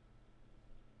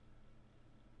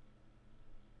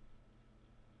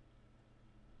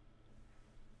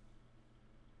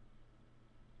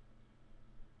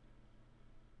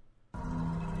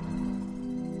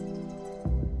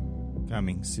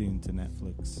 Coming soon to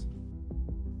Netflix.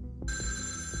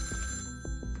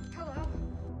 Hello.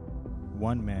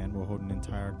 One man will hold an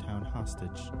entire town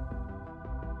hostage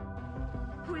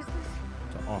Who is this?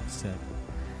 to offset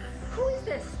Who is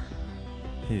this?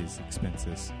 his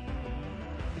expenses.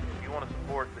 If you want to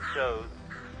support the shows,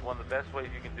 one of the best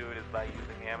ways you can do it is by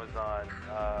using Amazon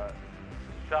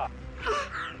Shop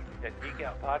at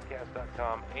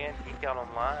geekoutpodcast.com and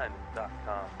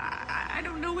geekoutonline.com. I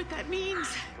don't know what that means.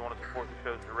 If you want to support the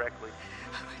shows directly,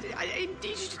 I need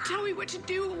you to tell me what to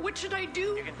do. What should I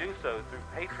do? you can do so through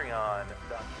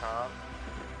patreon.com,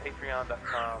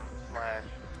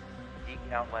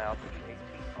 patreon.com/geekoutloud,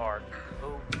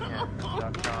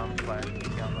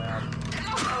 geekarton.com/geekoutloud.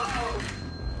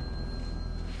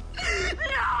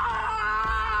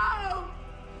 No!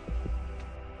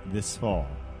 This fall,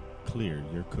 clear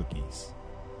your cookies.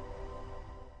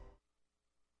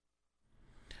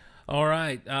 All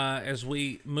right, as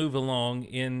we move along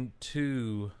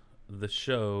into the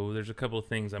show, there's a couple of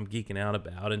things I'm geeking out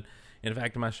about, and in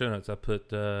fact, in my show notes, I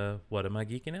put, what am I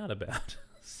geeking out about?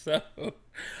 So,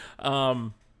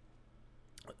 well,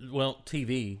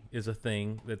 TV is a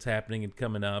thing that's happening and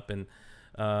coming up, and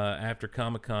after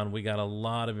Comic-Con, we got a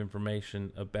lot of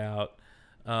information about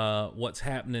what's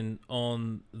happening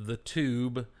on the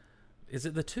Tube. Is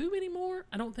it the Tube anymore?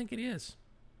 I don't think it is.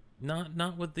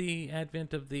 Not with the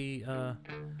advent of the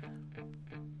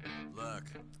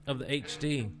of the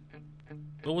HD.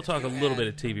 But we'll talk a little bit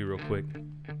of TV real quick.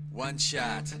 One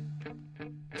shot.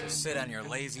 Just sit on your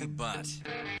lazy butt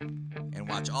and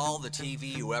watch all the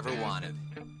TV you ever wanted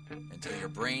until your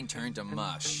brain turned to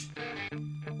mush.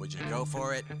 Would you go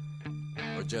for it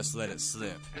or just let it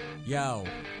slip? Yo.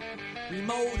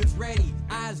 Remote is ready,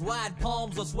 eyes wide,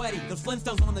 palms are sweaty. The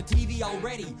Flintstones on the TV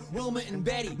already. Wilma and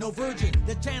Betty, no Virgin,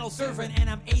 the channel surfing, and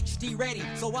I'm HD ready.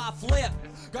 So I flip.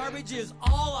 Garbage is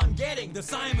all I'm getting. The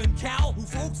Simon Cowell, who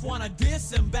folks wanna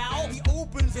disembowel. He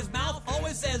opens his mouth,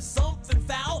 always says something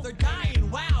foul. They're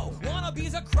dying, wow.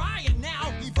 Wannabes are crying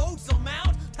now. He votes them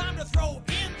out. Time to throw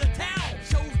in the towel.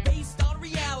 Shows based on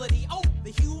reality. Oh,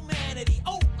 the humanity.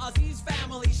 Oh, Ozzy's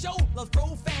family show loves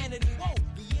profanity. Whoa,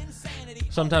 the insanity.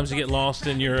 Sometimes you get lost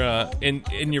in your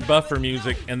in your buffer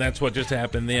music, and that's what just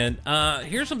happened then.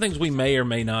 Here's some things we may or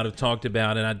may not have talked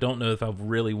about, and I don't know if I've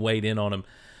really weighed in on them.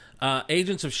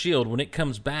 Agents of S.H.I.E.L.D., when it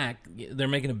comes back, they're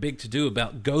making a big to-do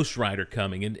about Ghost Rider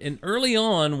coming. And early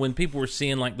on, when people were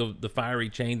seeing like the fiery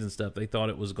chains and stuff, they thought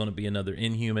it was going to be another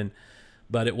Inhuman,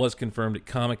 but it was confirmed at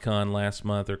Comic-Con last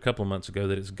month or a couple of months ago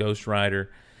that it's Ghost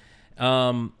Rider.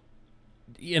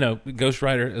 Ghost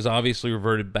Rider has obviously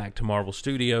reverted back to Marvel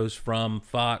Studios from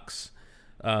Fox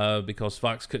because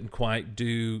Fox couldn't quite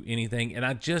do anything. And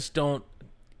I just don't,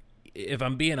 if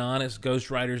I'm being honest, Ghost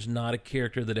Rider's not a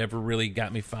character that ever really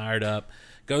got me fired up.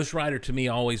 Ghost Rider, to me,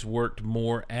 always worked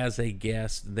more as a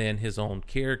guest than his own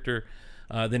character,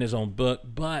 than his own book,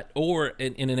 or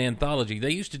in an anthology.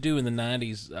 They used to do in the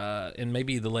 90s and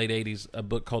maybe the late 80s a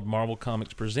book called Marvel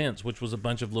Comics Presents, which was a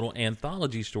bunch of little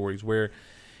anthology stories where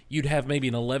you'd have maybe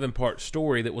an 11-part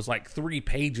story that was like 3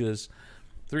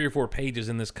 or 4 pages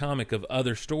in this comic of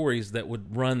other stories that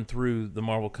would run through the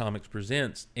Marvel Comics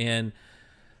Presents. And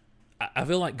I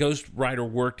feel like Ghost Rider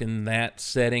worked in that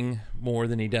setting more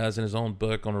than he does in his own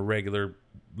book on a regular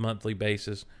monthly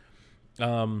basis.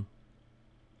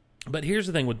 But here's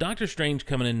the thing. With Doctor Strange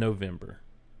coming in November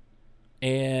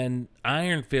and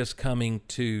Iron Fist coming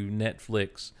to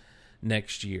Netflix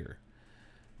next year,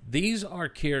 these are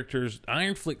characters.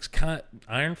 Iron Flicks,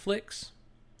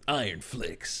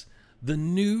 the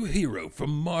new hero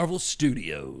from Marvel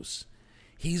Studios.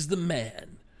 He's the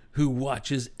man who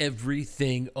watches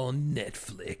everything on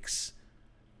Netflix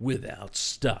without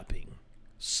stopping,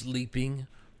 sleeping,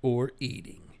 or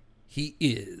eating. He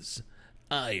is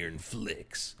Iron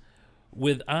Flicks.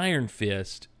 With Iron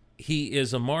Fist, he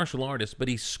is a martial artist, but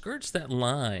he skirts that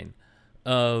line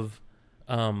of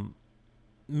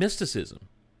mysticism.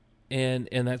 And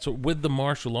that's with the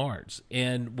martial arts.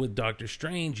 And with Doctor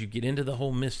Strange, you get into the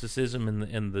whole mysticism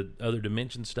and the other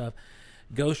dimension stuff.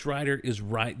 Ghost Rider is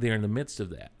right there in the midst of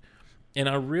that. And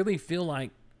I really feel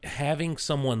like having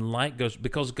someone like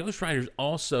because Ghost Rider is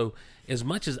also, as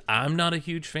much as I'm not a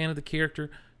huge fan of the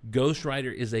character, Ghost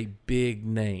Rider is a big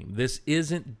name. This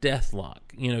isn't Deathlock.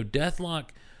 Deathlock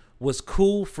was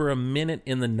cool for a minute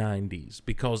in the 90s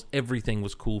because everything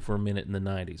was cool for a minute in the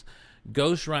 90s.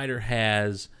 Ghost Rider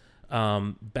has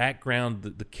background,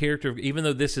 the character, even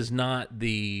though this is not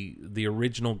the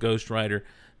original Ghost Rider,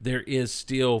 there is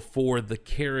still, for the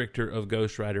character of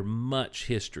Ghost Rider, much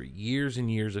history, years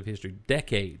and years of history,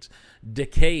 decades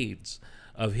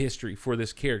of history for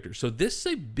this character. So this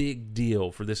is a big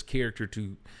deal for this character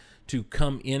to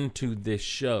come into this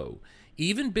show.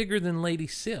 Even bigger than Lady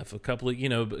Sif. A couple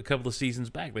of seasons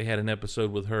back, they had an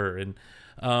episode with her,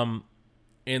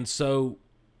 and so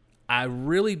I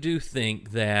really do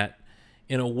think that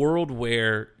in a world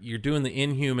where you're doing the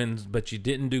Inhumans, but you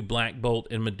didn't do Black Bolt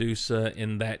and Medusa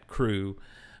and that crew,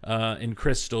 and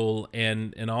Crystal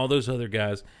and all those other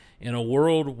guys, in a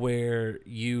world where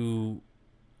you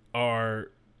are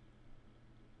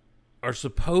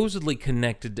supposedly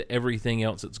connected to everything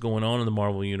else that's going on in the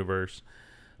Marvel Universe,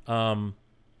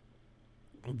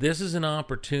 this is an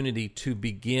opportunity to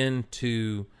begin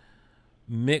to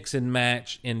mix and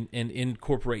match and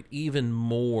incorporate even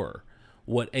more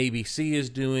what ABC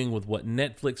is doing with what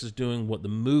Netflix is doing, what the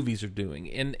movies are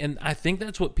doing. And I think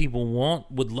that's what people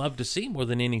would love to see more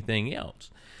than anything else,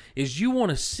 is you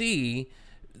want to see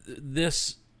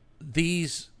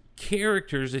these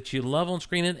characters that you love on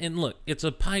screen. And look, it's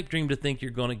a pipe dream to think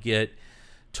you're going to get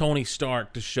Tony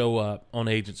Stark to show up on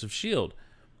Agents of S.H.I.E.L.D.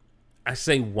 I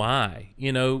say, why?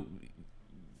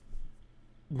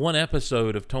 One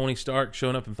episode of Tony Stark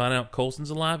showing up and finding out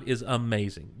Coulson's alive is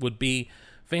amazing. Would be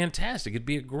fantastic. It'd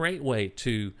be a great way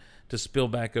to spill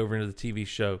back over into the TV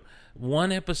show.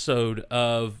 One episode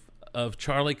of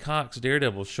Charlie Cox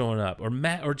Daredevil showing up,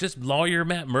 or just lawyer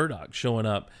Matt Murdock showing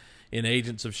up in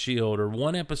Agents of S.H.I.E.L.D., or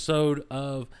one episode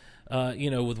of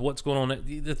with what's going on.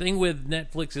 The thing with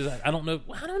Netflix is I don't know.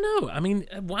 I mean,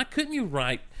 why couldn't you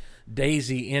write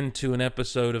Daisy into an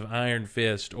episode of Iron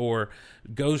Fist, or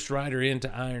Ghost Rider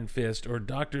into Iron Fist, or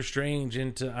Doctor Strange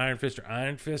into Iron Fist, or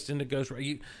Iron Fist into Ghost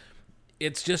Rider?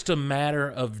 It's just a matter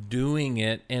of doing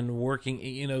it and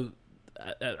working.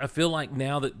 I feel like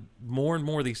now that more and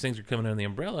more of these things are coming under the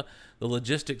umbrella, the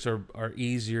logistics are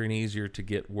easier and easier to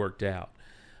get worked out.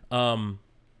 And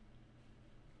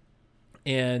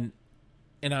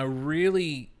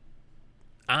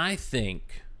I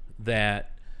think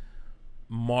that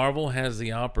Marvel has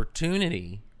the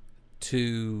opportunity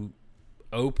to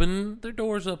open their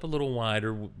doors up a little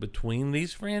wider between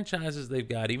these franchises they've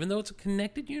got. Even though it's a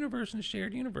connected universe and a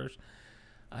shared universe,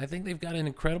 I think they've got an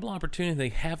incredible opportunity they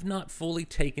have not fully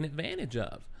taken advantage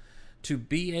of, to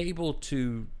be able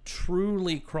to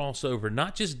truly cross over,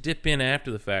 not just dip in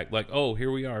after the fact, like, oh, here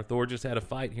we are, Thor just had a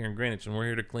fight here in Greenwich and we're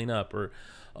here to clean up, or,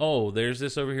 oh, there's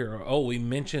this over here, or, oh, we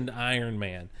mentioned Iron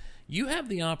Man. You have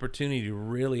the opportunity to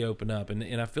really open up, and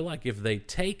I feel like if they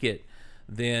take it,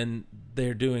 then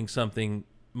they're doing something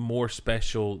more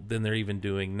special than they're even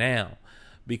doing now.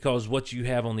 Because what you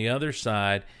have on the other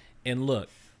side, and look,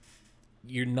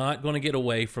 you're not going to get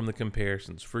away from the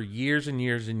comparisons. For years and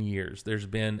years and years, there's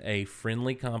been a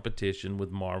friendly competition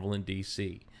with Marvel and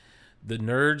DC. The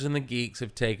nerds and the geeks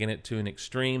have taken it to an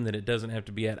extreme that it doesn't have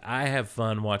to be at. I have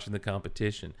fun watching the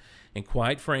competition. And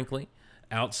quite frankly,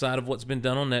 outside of what's been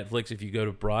done on Netflix, if you go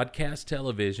to broadcast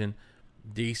television,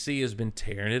 DC has been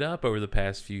tearing it up over the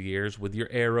past few years with your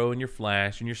Arrow and your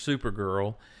Flash and your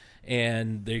Supergirl.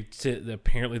 And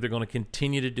apparently they're going to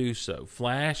continue to do so.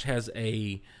 Flash has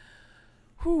got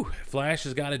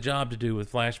a job to do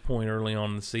with Flashpoint early on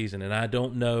in the season, and I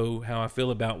don't know how I feel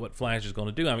about what Flash is going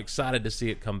to do. I'm excited to see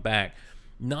it come back.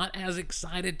 Not as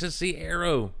excited to see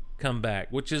Arrow come back,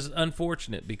 which is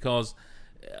unfortunate because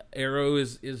Arrow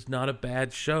is not a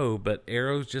bad show, but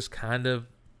Arrow's just kind of,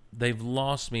 they've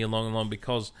lost me along the line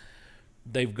because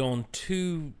they've gone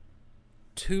too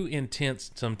intense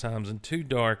sometimes and too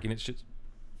dark, and it's just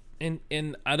and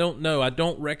I don't know. I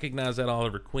don't recognize that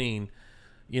Oliver Queen,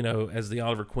 as the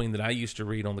Oliver Queen that I used to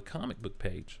read on the comic book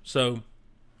page. So,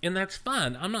 and that's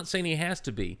fine. I'm not saying he has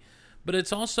to be, but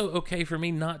it's also okay for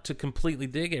me not to completely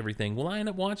dig everything. Will I end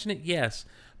up watching it? Yes,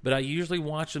 but I usually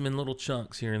watch them in little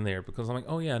chunks here and there because I'm like,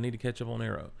 oh yeah, I need to catch up on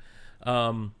Arrow.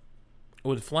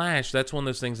 With Flash, that's one of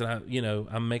those things that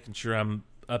I'm making sure I'm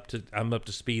up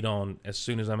to speed on as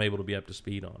soon as I'm able to be up to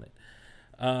speed on it.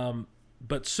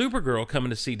 But Supergirl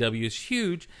coming to CW is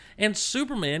huge, and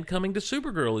Superman coming to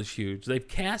Supergirl is huge. They've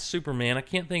cast Superman. I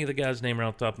can't think of the guy's name right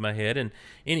off the top of my head, and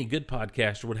any good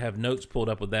podcaster would have notes pulled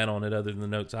up with that on it other than the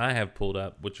notes I have pulled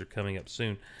up, which are coming up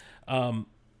soon.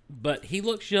 But he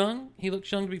looks young. He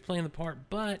looks young to be playing the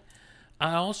part, but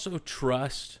I also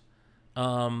trust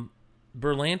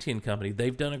Berlanti and Company.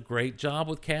 They've done a great job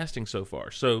with casting so far,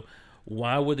 so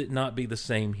why would it not be the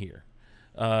same here?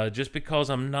 Just because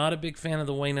I'm not a big fan of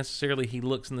the way necessarily he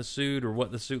looks in the suit or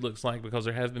what the suit looks like, because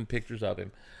there have been pictures of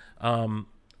him.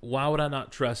 Why would I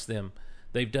not trust them?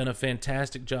 They've done a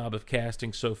fantastic job of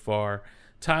casting so far.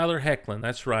 Tyler Hoechlin,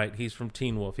 that's right, he's from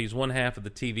Teen Wolf. He's one half of the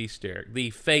TV Steric,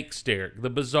 the fake Steric, the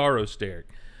bizarro Steric,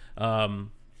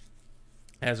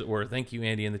 as it were. Thank you,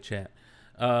 Andy, in the chat.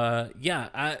 Why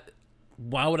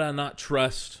would I not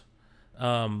trust?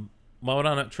 Why would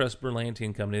I not trust Berlanti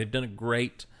and Company? They've done a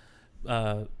great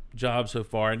job so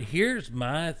far. And here's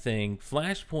my thing.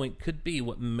 Flashpoint could be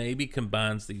what maybe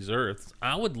combines these Earths.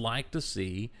 I would like to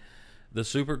see the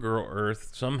Supergirl Earth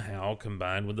somehow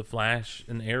combined with the Flash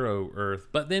and Arrow Earth.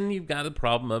 But then you've got the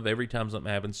problem of every time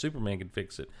something happens, Superman can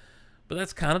fix it. But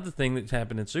that's kind of the thing that's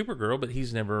happened in Supergirl, but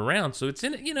he's never around. So it's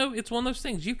it's one of those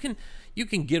things. You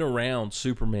can get around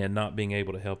Superman not being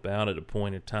able to help out at a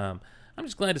point in time. I'm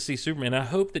just glad to see Superman. I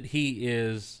hope that he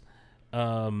is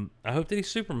he's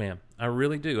Superman. I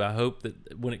really do. I hope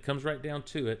that when it comes right down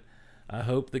to it, I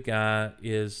hope the guy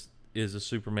is a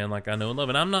Superman like I know and love.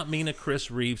 And I'm not mean a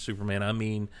Chris Reeve Superman. I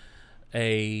mean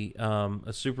a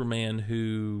Superman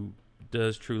who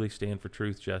does truly stand for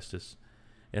truth, justice,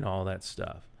 and all that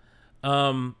stuff.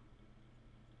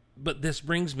 But this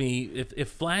brings me,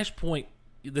 if Flashpoint,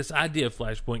 this idea of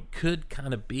Flashpoint could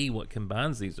kind of be what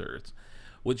combines these Earths,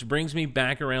 which brings me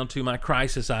back around to my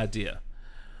Crisis idea.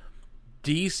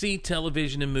 DC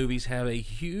television and movies have a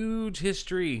huge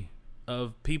history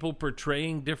of people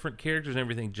portraying different characters and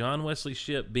everything. John Wesley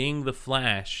Shipp being the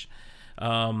Flash,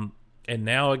 and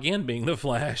now again being the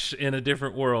Flash in a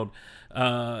different world.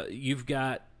 You've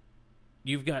got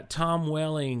Tom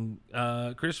Welling,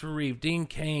 Christopher Reeve, Dean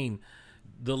Cain,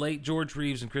 the late George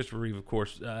Reeves and Christopher Reeve, of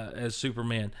course, as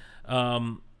Superman.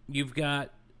 You've got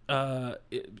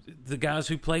the guys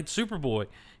who played Superboy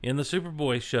in the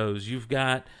Superboy shows. You've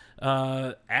got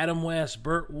Adam West,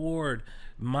 Burt Ward,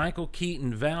 Michael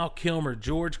Keaton, Val Kilmer,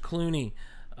 George Clooney,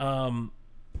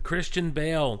 Christian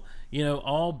Bale,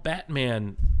 all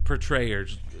Batman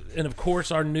portrayers. And of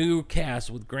course our new cast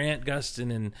with Grant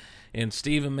Gustin and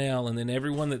Steve Amell, and then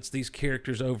everyone that's these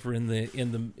characters over in the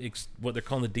what they're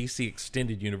calling the DC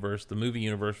Extended Universe, the movie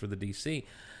universe for the DC.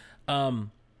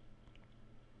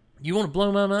 You want to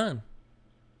blow my mind.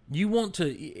 You want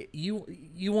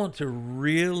to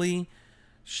really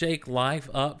shake life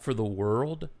up for the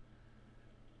world.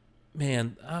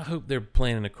 Man, I hope they're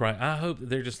planning a cry. I hope that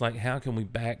they're just like, how can we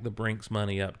back the Brinks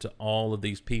money up to all of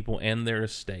these people and their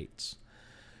estates?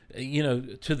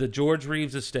 To the George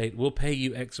Reeves estate, we'll pay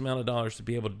you X amount of dollars to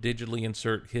be able to digitally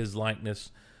insert his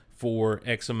likeness for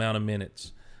X amount of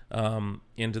minutes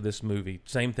into this movie.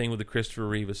 Same thing with the Christopher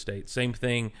Reeve estate. Same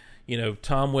thing,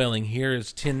 Tom Welling.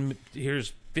 Here's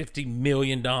 $50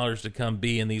 million to come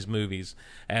be in these movies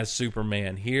as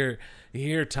Superman. Here,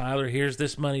 Tyler, here's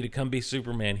this money to come be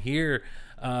Superman. Here,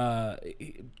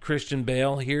 Christian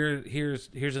Bale,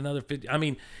 here's another 50. I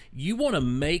mean, you want to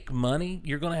make money,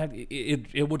 you're going to have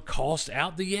it would cost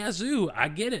out the yazoo. I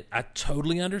get it. I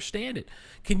totally understand it.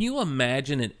 Can you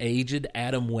imagine an aged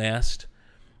Adam West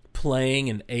playing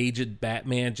an aged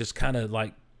Batman, just kind of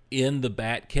like in the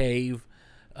Batcave,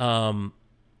 and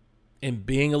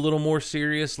being a little more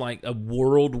serious, like a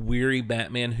world-weary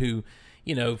Batman who,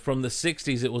 you know, from the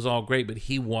 60s it was all great, but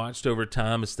he watched over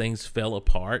time as things fell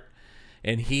apart.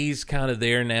 And he's kind of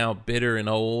there now, bitter and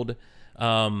old,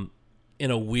 in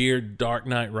a weird Dark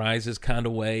Knight Rises kind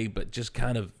of way, but just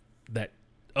kind of that,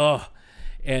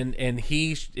 and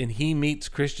he meets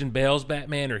Christian Bale's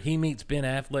Batman, or he meets Ben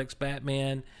Affleck's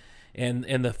Batman,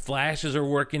 and the Flashes are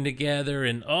working together,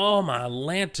 and oh my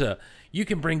Lanta, you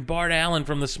can bring Bart Allen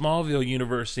from the Smallville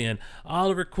universe in.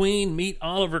 Oliver Queen, meet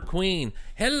Oliver Queen.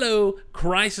 Hello,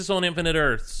 Crisis on Infinite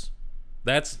Earths.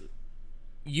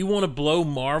 You want to blow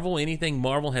Marvel, anything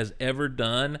Marvel has ever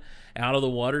done, out of the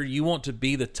water? You want to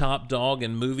be the top dog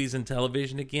in movies and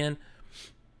television again?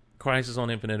 Crisis on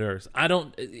Infinite Earths.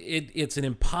 It's an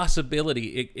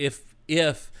impossibility if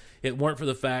it weren't for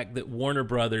the fact that Warner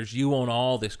Brothers, you own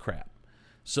all this crap.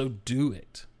 So do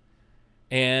it.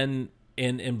 And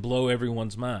blow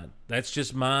everyone's mind. That's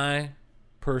just my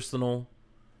personal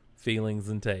feelings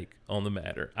and take on the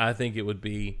matter. I think it would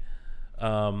be,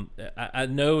 I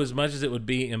know as much as it would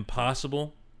be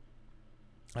impossible,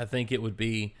 I think it would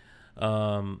be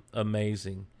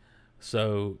amazing.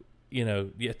 So, you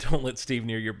know, yeah, don't let Steve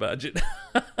near your budget.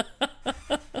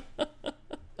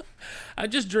 I'm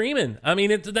just dreaming. I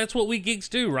mean, that's what we geeks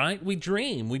do, right? We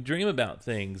dream. We dream about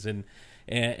things and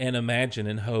imagine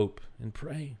and hope and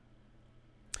pray.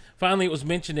 Finally, it was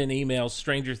mentioned in emails,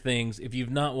 Stranger Things. If you've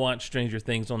not watched Stranger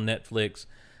Things on Netflix,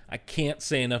 I can't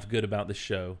say enough good about the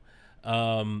show.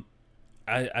 I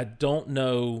don't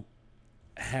know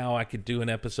how I could do an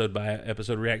episode by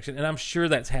episode reaction, and I'm sure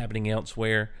that's happening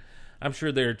elsewhere. I'm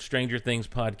sure there are Stranger Things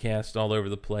podcasts all over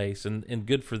the place, and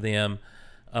good for them.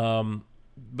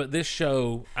 But this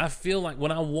show, I feel like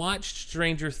when I watched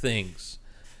Stranger Things,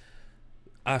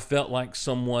 I felt like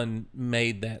someone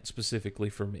made that specifically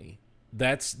for me.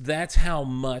 That's how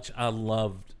much I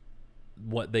loved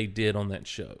what they did on that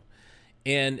show.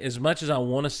 And as much as I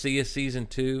want to see a season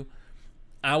 2,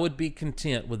 I would be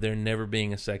content with there never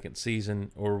being a second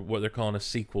season, or what they're calling a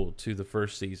sequel to the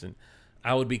first season.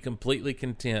 I would be completely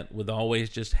content with always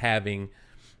just having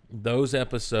those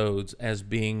episodes as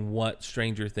being what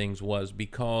Stranger Things was,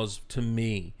 because to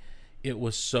me it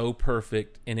was so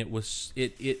perfect, and it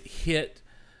hit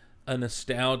a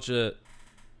nostalgia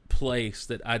place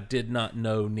that I did not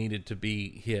know needed to be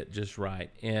hit just right.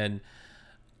 And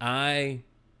I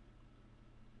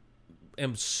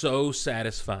am so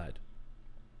satisfied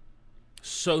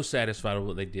with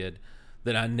what they did,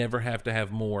 that I never have to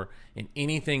have more, and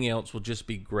anything else will just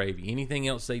be gravy. Anything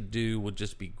else they do will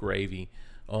just be gravy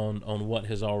on what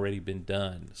has already been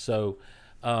done. So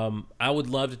I would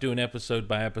love to do an episode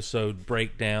by episode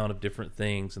breakdown of different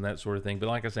things and that sort of thing, but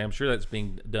like I say, I'm sure that's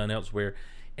being done elsewhere.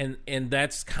 And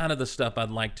that's kind of the stuff I'd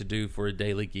like to do for a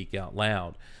Daily Geek Out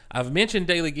Loud. I've mentioned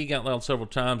Daily Geek Out Loud several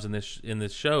times in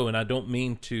this show, and I don't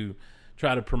mean to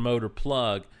try to promote or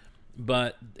plug,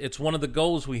 but it's one of the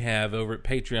goals we have over at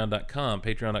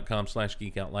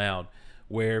patreon.com/geekoutloud,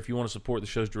 where if you want to support the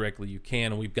shows directly, you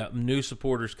can. And we've got new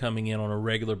supporters coming in on a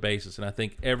regular basis, and I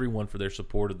thank everyone for their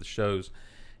support of the shows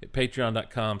at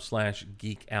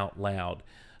patreon.com/geekoutloud.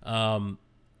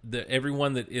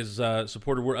 Everyone that is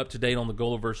supported, we're up to date on the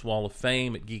Golaverse Wall of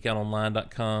Fame at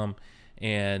geekoutonline.com,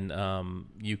 and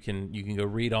you can go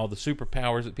read all the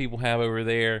superpowers that people have over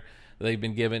there they've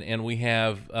been given, and we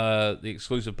have the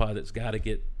exclusive pod that's got to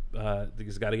get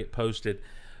posted.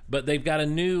 But they've got a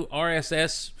new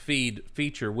RSS feed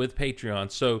feature with Patreon.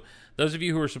 So those of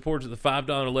you who are supporters at the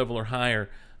 $5 level or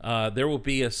higher, there will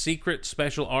be a secret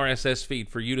special RSS feed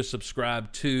for you to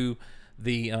subscribe to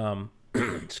the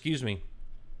excuse me,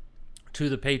 to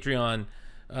the Patreon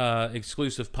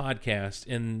exclusive podcast,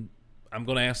 and I'm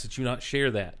going to ask that you not share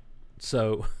that.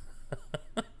 So,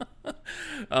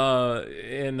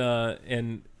 and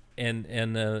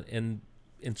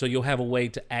so you'll have a way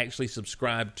to actually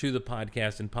subscribe to the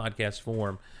podcast in podcast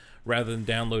form, rather than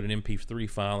download an MP3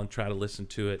 file and try to listen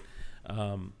to it,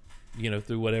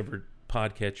 through whatever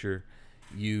podcatcher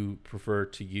you prefer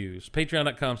to use.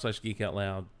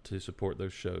 Patreon.com/geekoutloud to support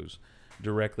those shows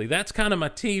directly. That's kind of my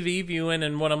TV viewing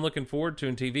and what I'm looking forward to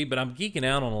in TV, but I'm geeking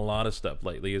out on a lot of stuff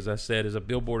lately. As I said, as a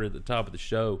billboard at the top of the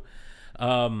show,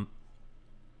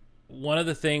 one of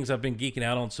the things I've been geeking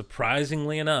out on,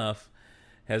 surprisingly enough,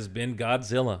 has been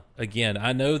Godzilla. Again,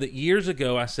 I know that years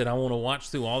ago I said I want to watch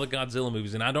through all the Godzilla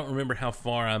movies, and I don't remember how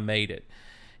far I made it.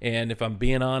 And if I'm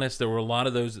being honest, there were a lot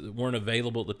of those that weren't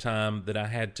available at the time that I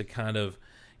had to kind of,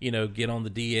 get on the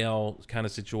DL kind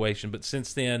of situation. But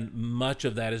since then, much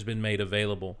of that has been made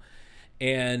available.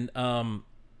 And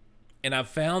I've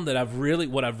found that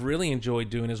what I've really enjoyed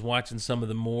doing is watching some of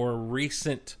the more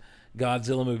recent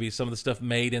Godzilla movies, some of the stuff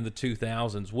made in the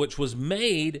 2000s, which was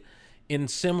made in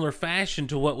similar fashion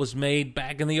to what was made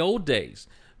back in the old days.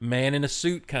 Man in a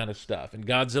suit kind of stuff. And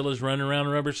Godzilla's running around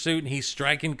in a rubber suit, and he's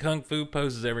striking kung fu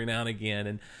poses every now and again.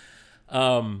 And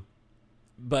and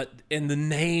the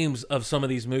names of some of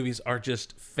these movies are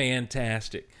just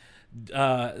fantastic.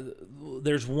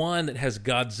 There's one that has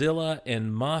Godzilla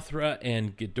and Mothra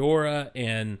and Ghidorah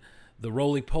and the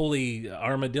roly-poly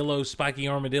armadillo, spiky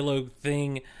armadillo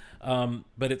thing.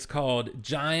 But it's called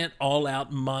Giant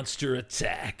All-Out Monster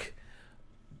Attack.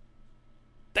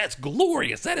 That's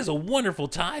glorious. That is a wonderful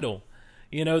title.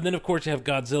 Then of course you have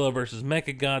Godzilla versus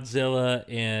Mechagodzilla,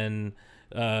 and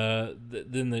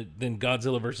then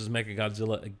Godzilla versus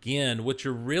Mechagodzilla again, which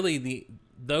are really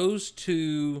those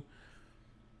two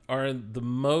are the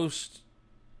most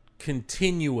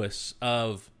continuous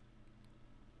of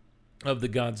the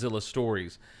Godzilla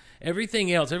stories.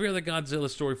 Everything else, every other Godzilla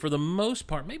story, for the most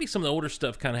part, maybe some of the older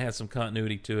stuff kind of has some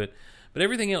continuity to it, but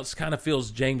everything else kind of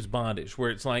feels James Bondish, where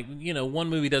it's like, one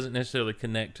movie doesn't necessarily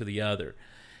connect to the other.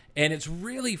 And it's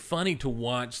really funny to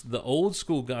watch the old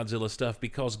school Godzilla stuff,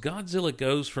 because Godzilla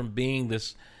goes from being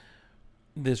this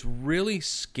really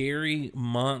scary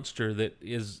monster that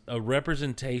is a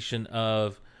representation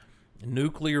of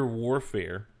nuclear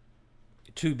warfare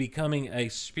to becoming a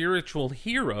spiritual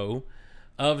hero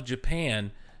of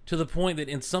Japan, to the point that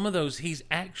in some of those he's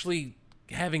actually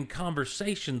having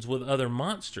conversations with other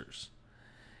monsters.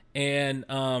 And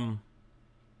so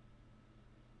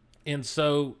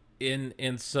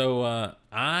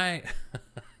I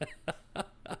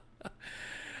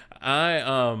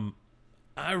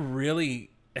really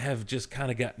have just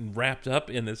kind of gotten wrapped up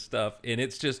in this stuff, and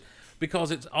it's just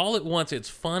because it's all at once. It's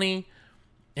funny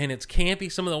and it's campy.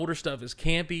 Some of the older stuff is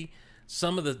campy.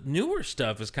 Some of the newer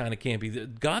stuff is kind of campy. The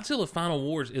Godzilla Final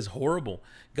Wars is horrible.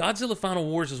 Godzilla Final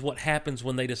Wars is what happens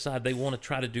when they decide they want to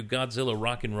try to do Godzilla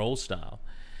rock and roll style.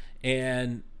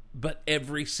 But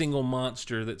every single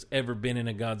monster that's ever been in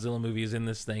a Godzilla movie is in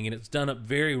this thing, and it's done up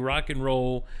very rock and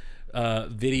roll,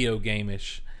 video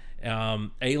game-ish.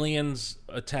 Aliens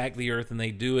attack the Earth, and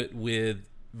they do it with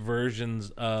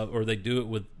versions of, or they do it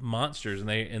with monsters,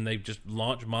 and they just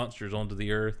launch monsters onto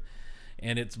the Earth,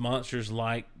 and it's monsters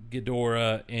like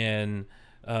Ghidorah, and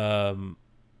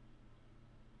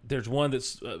there's one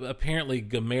that's apparently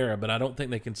Gamera, but I don't think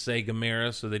they can say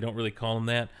Gamera, so they don't really call him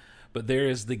that. But there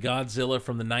is the Godzilla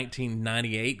from the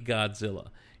 1998 Godzilla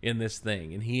in this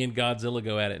thing, and he and Godzilla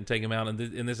go at it and take him out, and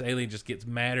this alien just gets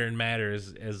madder and madder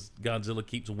as Godzilla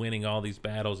keeps winning all these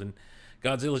battles, and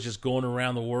Godzilla's just going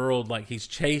around the world like he's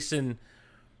chasing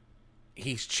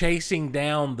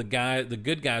down the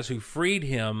good guys who freed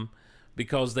him,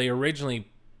 because they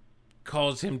originally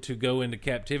caused him to go into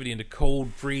captivity, into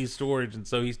cold freeze storage, and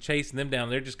so he's chasing them down.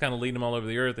 They're just kind of leading him all over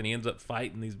the Earth, and he ends up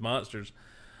fighting these monsters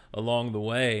along the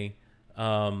way.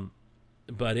 But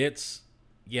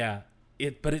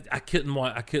I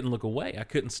couldn't look away. I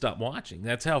couldn't stop watching.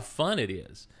 That's how fun it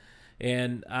is.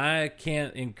 And I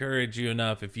can't encourage you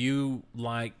enough, if you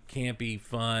like campy,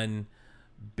 fun,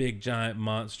 big giant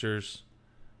monsters.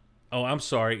 Oh, I'm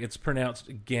sorry, it's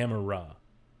pronounced Gamera.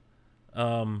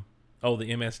 The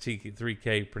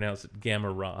MST3K pronounced it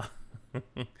Gamera.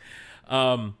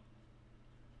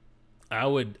 I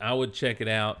would check it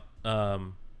out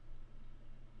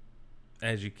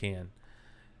as you can.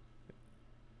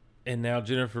 And now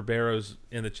Jennifer Barrows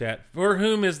in the chat,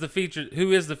 who is the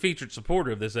featured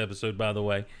supporter of this episode, by the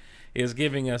way, is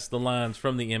giving us the lines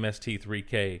from the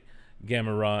MST3K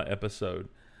Gamera episode.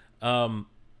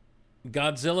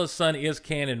 Godzilla's son is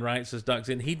canon, right? Says Doc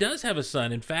Zen. He does have a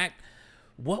son. In fact,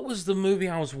 what was the movie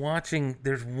I was watching?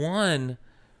 There's one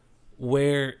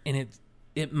where, and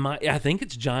I think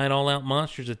it's Giant All-Out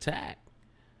Monsters Attack,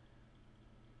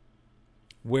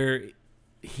 where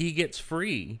he gets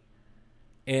free,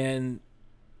 and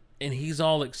he's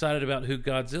all excited about who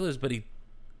Godzilla is, but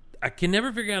I can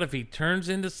never figure out if he turns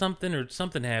into something or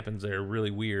something happens there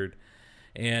really weird.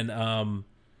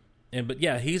 But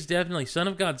yeah, he's definitely, Son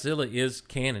of Godzilla is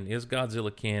canon, is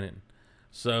Godzilla canon.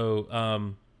 So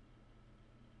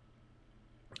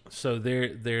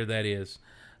there that is.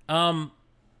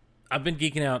 I've been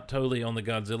geeking out totally on the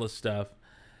Godzilla stuff,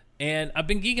 And I've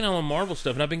been geeking out on Marvel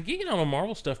stuff, and I've been geeking out on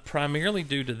Marvel stuff primarily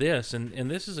due to this, and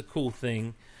this is a cool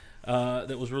thing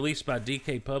that was released by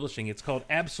DK Publishing. It's called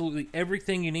Absolutely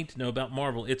Everything You Need to Know About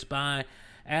Marvel. It's by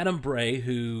Adam Bray,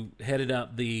 who headed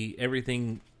up the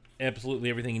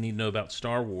Absolutely Everything You Need to Know About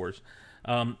Star Wars.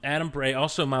 Adam Bray,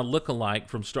 also my lookalike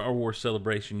from Star Wars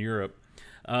Celebration Europe.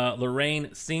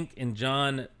 Lorraine Sink and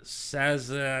John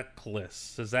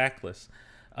Sazaklis.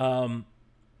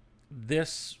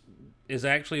 This is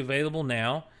actually available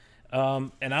now.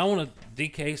 And I want to...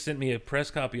 DK sent me a press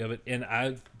copy of it, and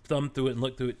I thumbed through it and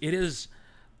looked through it. It is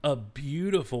a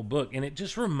beautiful book, and it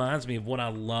just reminds me of what I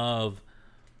love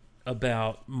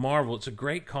about Marvel. It's a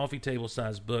great coffee table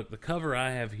sized book. The cover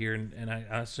I have here, and I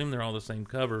assume they're all the same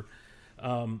cover,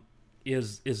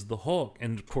 is the Hulk.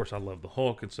 And of course I love the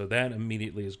Hulk, and so that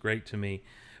immediately is great to me.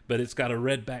 But it's got a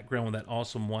red background with that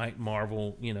awesome white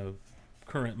Marvel,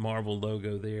 current Marvel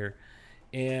logo there.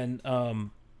 And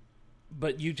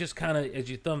but you just kind of, as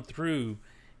you thumb through,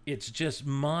 it's just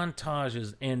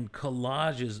montages and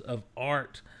collages of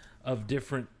art of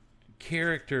different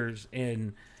characters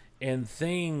and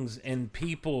things and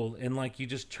people, and like you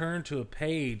just turn to a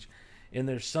page and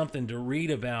there's something to read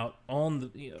about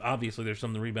on the, obviously there's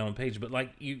something to read about on the page, but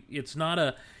like you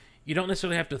don't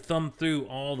necessarily have to thumb through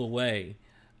all the way.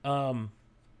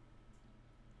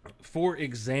 For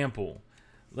example,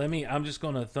 I'm just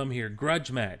going to thumb here. Grudge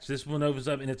Match. This one opens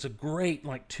up, and it's a great,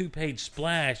 like, 2-page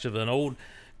splash of an old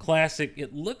classic.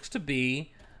 It looks to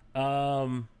be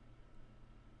John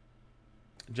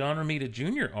Romita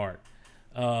Jr. art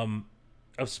of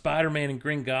Spider-Man and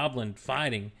Green Goblin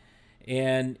fighting.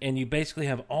 And you basically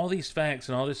have all these facts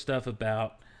and all this stuff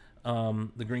about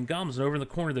the Green Goblins. And over in the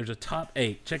corner, there's a top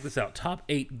 8. Check this out. Top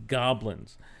 8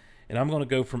 goblins. And I'm going to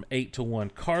go from 8 to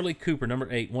 1. Carly Cooper,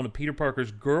 number 8, one of Peter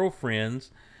Parker's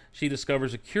girlfriends. She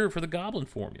discovers a cure for the Goblin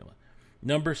formula.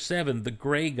 Number 7, the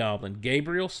Gray Goblin.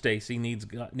 Gabriel Stacy needs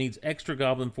extra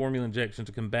Goblin formula injection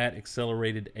to combat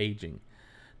accelerated aging.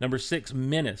 Number 6,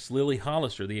 Menace. Lily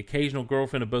Hollister, the occasional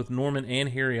girlfriend of both Norman and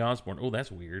Harry Osborn. Oh, that's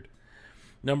weird.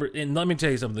 And let me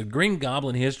tell you something. The Green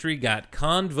Goblin history got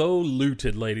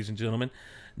convoluted, ladies and gentlemen.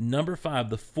 Number 5,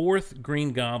 the 4th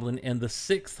Green Goblin and the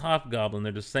 6th Hobgoblin.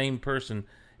 They're the same person,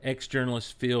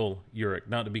 ex-journalist Phil Urich,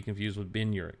 not to be confused with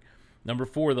Ben Urich. Number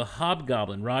 4, the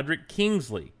Hobgoblin. Roderick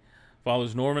Kingsley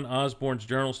follows Norman Osborn's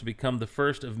journals to become the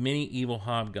first of many evil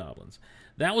Hobgoblins.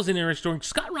 That was an interesting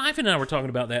story. Scott Rifen and I were talking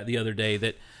about that the other day,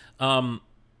 that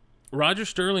Roger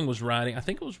Sterling was writing. I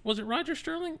think it was it Roger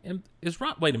Sterling?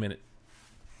 Wait a minute.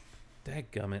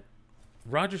 Dadgummit.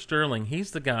 Roger Sterling,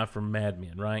 he's the guy from Mad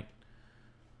Men, right?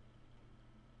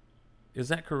 Is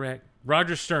that correct?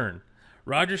 Roger Stern.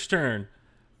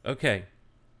 Okay.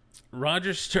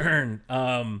 Roger Stern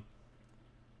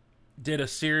did a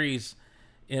series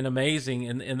in Amazing,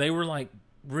 and they were like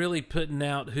really putting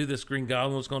out who this Green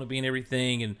Goblin was going to be and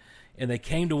everything, and they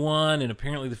came to one, and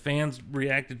apparently the fans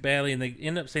reacted badly, and they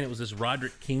ended up saying it was this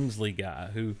Roderick Kingsley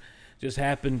guy who just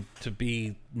happened to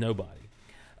be nobody.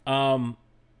 And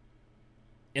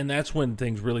that's when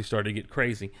things really started to get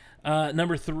crazy.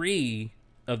 Number 3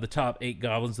 of the top 8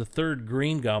 goblins, the 3rd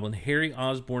Green Goblin, Harry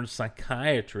Osborn's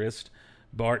psychiatrist,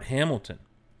 Bart Hamilton.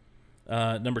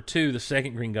 Number 2, the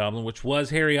 2nd Green Goblin, which was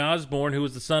Harry Osborn, who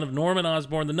was the son of Norman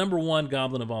Osborn, the number 1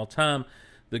 goblin of all time,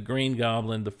 the Green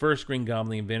Goblin, the first Green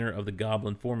Goblin, the inventor of the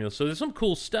Goblin formula. So there's some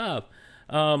cool stuff.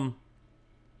 And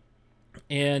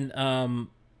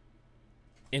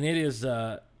it is,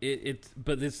 but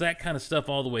it's that kind of stuff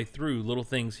all the way through, little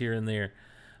things here and there.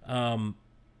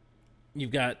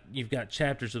 You've got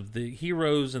chapters of the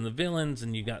heroes and the villains,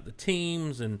 and you've got the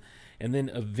teams, and then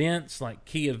events, like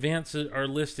key events are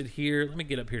listed here. Let me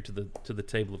get up here to the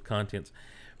table of contents.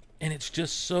 And it's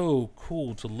just so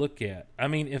cool to look at. I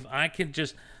mean, if I could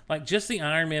just the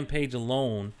Iron Man page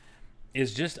alone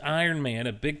is just Iron Man,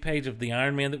 a big page of the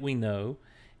Iron Man that we know,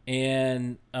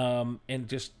 and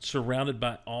just surrounded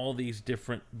by all these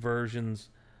different versions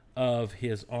of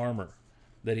his armor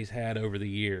that he's had over the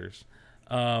years.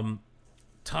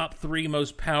 Top 3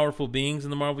 most powerful beings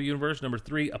in the Marvel Universe. Number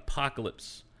 3,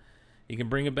 Apocalypse. He can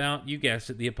bring about, you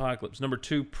guessed it, the apocalypse. Number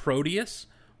 2, Proteus.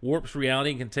 Warps reality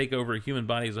and can take over a human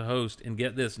body as a host. And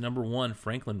get this, number 1,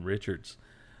 Franklin Richards.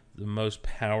 The most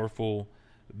powerful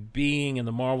being in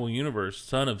the Marvel Universe.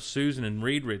 Son of Susan and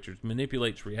Reed Richards.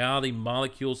 Manipulates reality,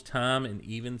 molecules, time, and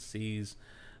even sees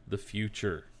the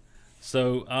future.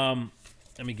 So,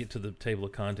 let me get to the table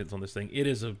of contents on this thing. It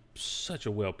is such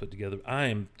a well put together.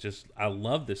 I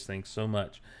love this thing so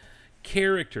much.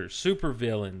 Characters,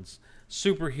 supervillains,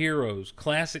 superheroes,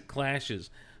 classic clashes,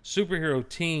 superhero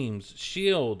teams,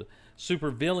 S.H.I.E.L.D.,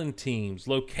 supervillain teams,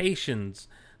 locations,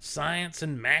 science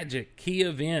and magic, key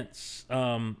events.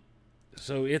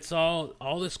 So it's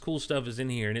all this cool stuff is in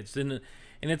here, and it's in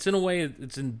a way,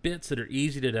 it's in bits that are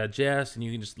easy to digest, and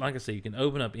you can just, like I say, you can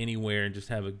open up anywhere and just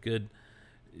have a good,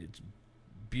 it's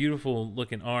beautiful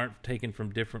looking art taken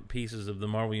from different pieces of the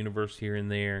Marvel Universe here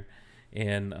and there,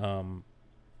 and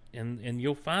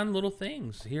you'll find little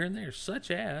things here and there,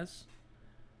 such as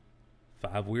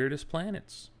 5 weirdest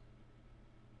planets.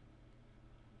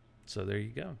 So there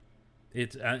you go.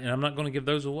 And I'm not going to give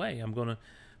those away. I'm going to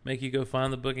make you go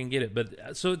find the book and get it.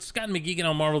 But so it's gotten me geeking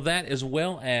on Marvel. That, as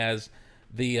well as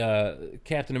the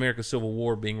Captain America: Civil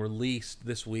War being released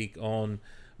this week on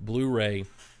Blu-ray,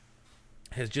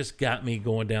 has just got me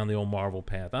going down the old Marvel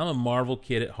path. I'm a Marvel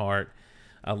kid at heart.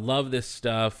 I love this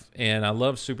stuff, and I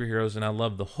love superheroes, and I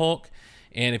love the Hulk.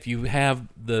 And if you have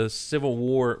the Civil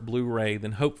War Blu-ray,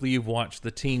 then hopefully you've watched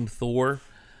the Team Thor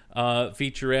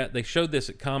featurette. They showed this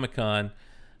at Comic-Con,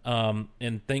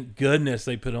 and thank goodness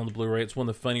they put it on the Blu-ray. It's one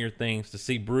of the funnier things to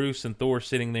see Bruce and Thor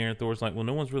sitting there, and Thor's like, well,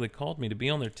 no one's really called me to be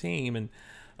on their team. And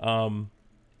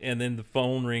then the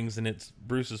phone rings, and it's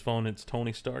Bruce's phone, and it's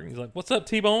Tony Stark. And he's like, what's up,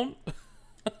 T-Bone?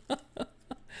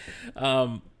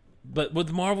 But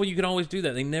with Marvel, you can always do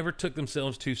that. They never took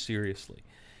themselves too seriously.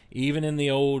 Even in the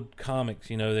old comics,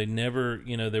 they never,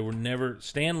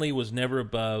 Stan Lee was never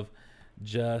above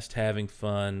just having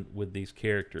fun with these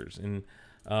characters. And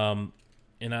I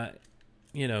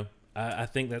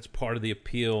think that's part of the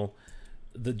appeal,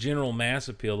 the general mass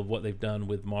appeal of what they've done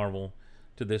with Marvel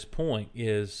to this point,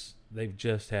 is they've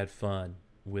just had fun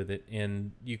with it.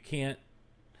 And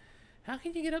how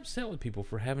can you get upset with people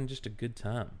for having just a good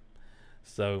time?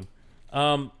 So,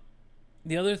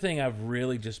 the other thing I've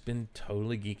really just been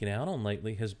totally geeking out on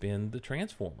lately has been the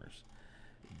Transformers.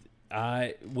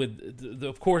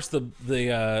 Of course,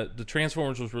 the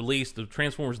Transformers was released. The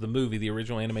Transformers, the movie, the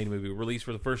original animated movie, released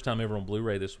for the first time ever on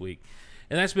Blu-ray this week,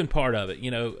 and that's been part of it.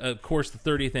 Of course, the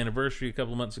 30th anniversary a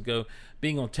couple of months ago,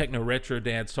 being on Techno Retro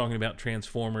Dads talking about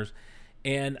Transformers,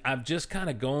 and I've just kind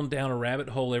of gone down a rabbit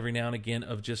hole every now and again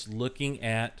of just looking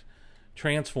at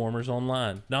Transformers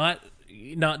online, not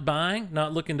buying,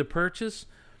 not looking to purchase,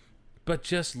 but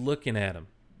just looking at them.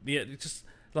 Yeah, just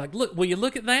like, look, will you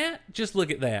look at that? Just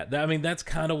look at that. I mean, that's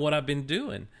kind of what I've been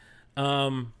doing,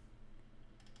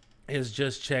 is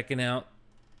just checking out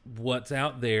what's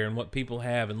out there and what people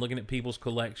have, and looking at people's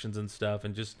collections and stuff,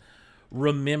 and just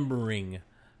remembering.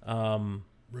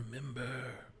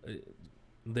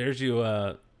 There's you,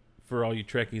 for all you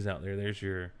Trekkies out there. There's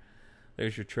your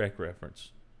Trek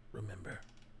reference. Remember.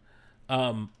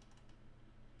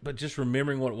 But just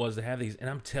remembering what it was to have these. And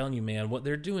I'm telling you, man, what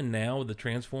they're doing now with the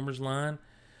Transformers line,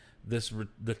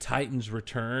 the Titans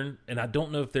Return, and I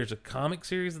don't know if there's a comic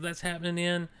series that's happening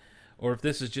in, or if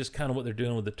this is just kind of what they're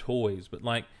doing with the toys. But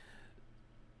like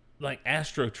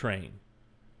Astro Train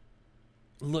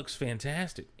looks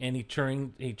fantastic, and he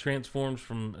transforms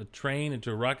from a train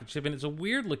into a rocket ship, and it's a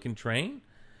weird looking train,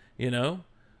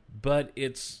 but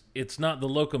it's not the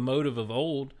locomotive of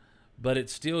old, but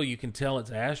it's still, you can tell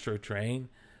it's Astro Train.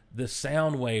 The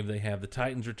sound wave they have, the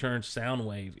Titans Return sound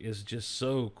wave, is just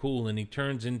so cool, and he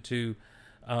turns into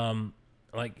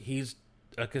like he's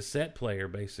a cassette player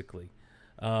basically,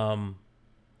 but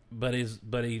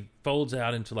he folds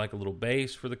out into like a little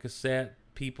base for the cassette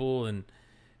people, and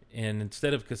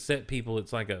instead of cassette people,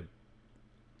 it's like a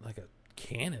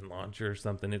cannon launcher or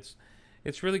something.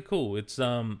 It's really cool. It's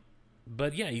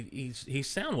but yeah, he's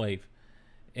Soundwave,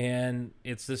 and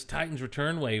it's this Titans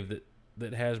Return wave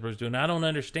that Hasbro's doing. I don't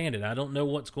understand it. I don't know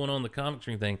what's going on in the comics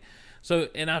or anything. So,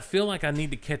 and I feel like I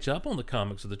need to catch up on the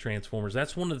comics of the Transformers.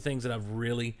 That's one of the things that I've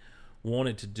really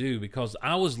wanted to do, because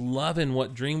I was loving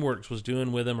what DreamWorks was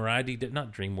doing with them, or not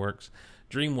DreamWorks,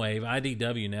 Dreamwave,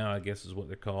 IDW now I guess is what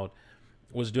they're called,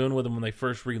 was doing with them when they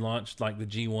first relaunched like the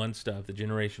G1 stuff, the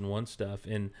Generation 1 stuff.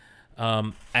 And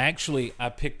actually I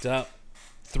picked up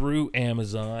through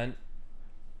Amazon,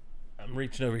 I'm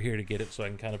reaching over here to get it so I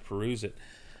can kind of peruse it.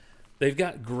 They've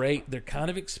got they're kind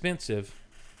of expensive,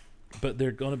 but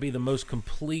they're going to be the most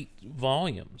complete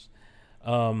volumes.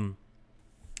 IDW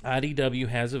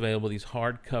has available these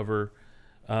hardcover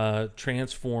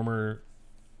Transformer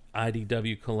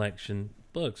IDW collection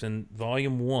books, and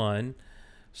volume 1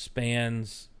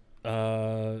 spans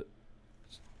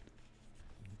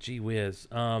gee whiz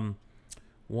 1,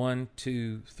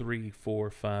 2, 3, 4,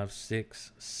 5,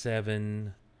 6,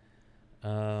 7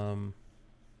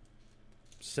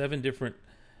 7 different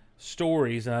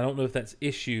stories, and I don't know if that's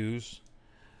issues,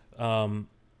 and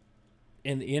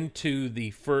into the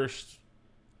first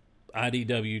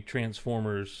IDW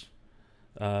Transformers,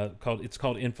 it's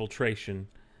called Infiltration,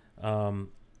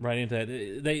 right into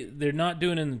that. They're not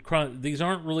doing it in these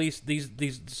aren't released.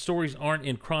 These stories aren't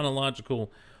in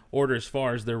chronological order as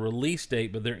far as their release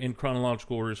date, but they're in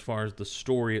chronological order as far as the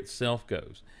story itself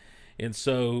goes. And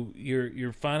so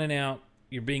you're finding out,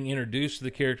 you're being introduced to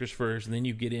the characters first, and then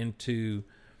you get into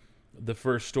the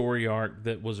first story arc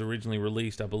that was originally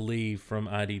released, I believe, from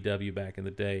IDW back in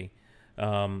the day.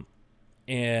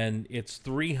 And it's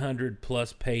 300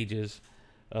 plus pages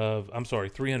of,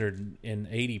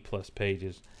 380 plus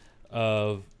pages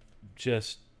of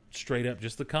just straight up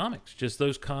just the comics, just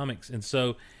those comics. And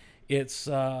so it's,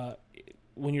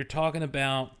 when you're talking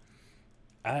about,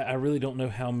 I really don't know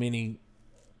how many,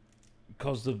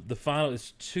 because the final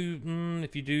is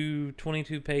if you do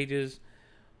 22 pages,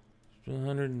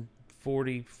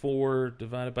 144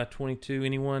 divided by 22.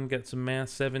 Anyone got some math?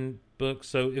 7 books.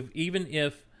 So even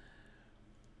if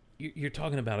you're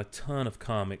talking about a ton of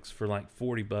comics for like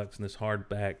 $40 in this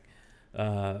hardback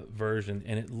version,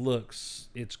 and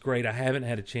it's great. I haven't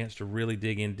had a chance to really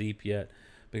dig in deep yet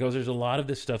because there's a lot of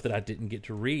this stuff that I didn't get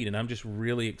to read, and I'm just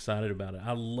really excited about it.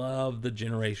 I love the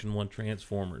Generation 1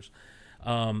 Transformers.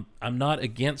 I'm not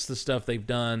against the stuff they've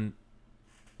done,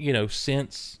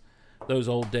 since those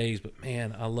old days, but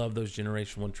man, I love those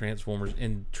Generation 1 Transformers.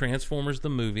 And Transformers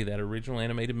the movie, that original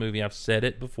animated movie, I've said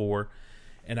it before,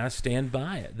 and I stand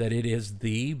by it, that it is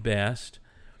the best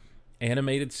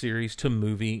animated series to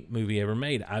movie ever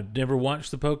made. I've never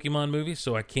watched the Pokemon movie,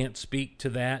 so I can't speak to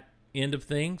that end of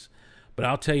things, but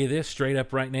I'll tell you this straight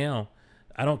up right now,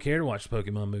 I don't care to watch the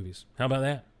Pokemon movies. How about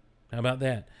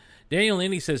that? Daniel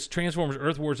Indy says Transformers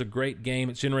Earth War is a great game.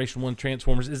 It's Generation 1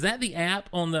 Transformers. Is that the app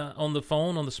on the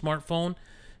phone, on the smartphone?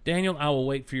 Daniel, I will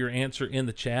wait for your answer in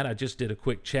the chat. I just did a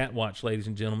quick chat watch, ladies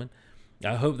and gentlemen.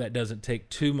 I hope that doesn't take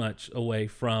too much away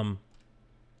from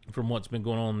what's been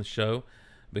going on in the show,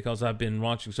 because I've been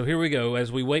watching. So here we go.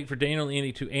 As we wait for Daniel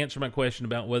Indy to answer my question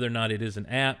about whether or not it is an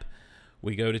app,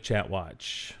 we go to chat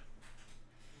watch.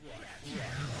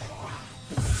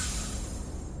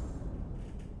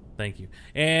 Thank you.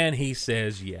 And he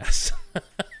says yes.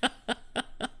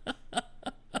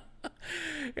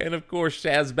 And of course,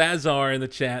 Shaz Bazar in the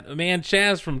chat. Man,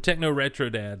 Shaz from Techno Retro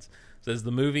Dads says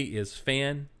the movie is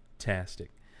fantastic.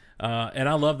 And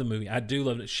I love the movie. I do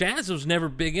love it. Shaz was never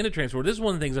big into Transformers. This is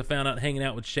one of the things I found out hanging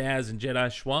out with Shaz and Jedi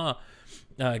Schwa.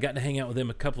 Got to hang out with him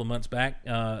a couple of months back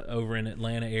over in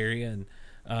Atlanta area. And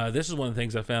this is one of the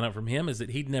things I found out from him, is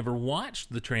that he'd never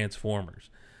watched the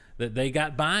Transformers. That they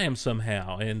got by him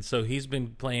somehow, and so he's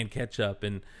been playing catch up.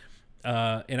 And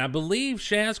I believe,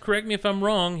 Shaz, correct me if I'm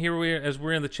wrong. Here as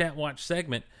we're in the chat watch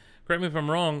segment. Correct me if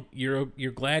I'm wrong. You're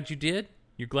glad you did.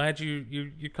 You're glad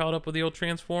you caught up with the old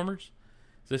Transformers.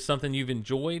 Is this something you've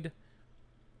enjoyed?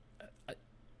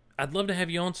 I'd love to have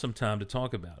you on sometime to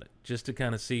talk about it, just to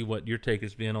kind of see what your take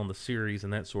has been on the series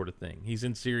and that sort of thing. He's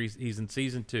in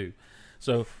season 2.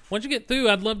 So once you get through,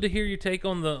 I'd love to hear your take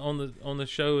on the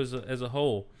show as a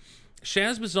whole.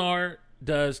 Shaz Bazaar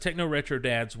does Techno Retro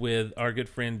Dads with our good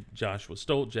friend Joshua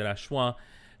Stolt, Jedi Schwa.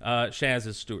 Shaz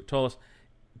is Stuart Tullis.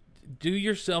 Do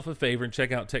yourself a favor and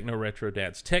check out Techno Retro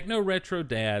Dads. Techno Retro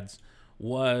Dads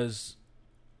was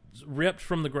ripped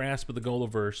from the grasp of the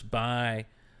Golaverse by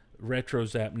Retro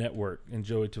Zap Network and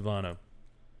Joey Tavano.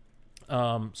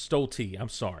 Stolte, I'm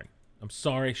sorry,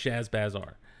 Shaz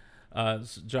Bazar.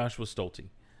 Joshua Stolte.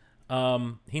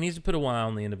 He needs to put a Y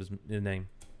on the end of his name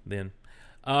then.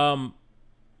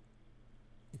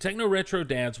 Techno Retro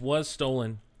Dads was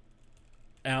stolen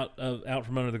out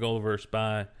from under the Golaverse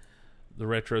by the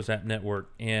Retro Zap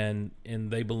Network, and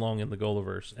they belong in the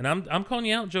Golaverse. And I'm calling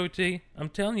you out, Joey T. I'm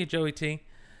telling you, Joey T.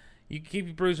 You can keep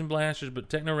your bruising blasters, but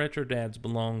Techno Retro Dads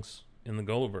belongs in the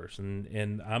Golaverse,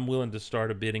 and I'm willing to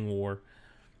start a bidding war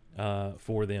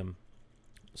for them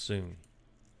soon.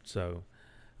 So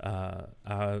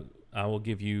I will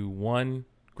give you one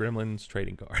Gremlins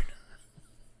trading card.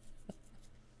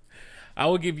 I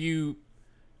will give you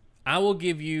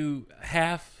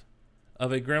half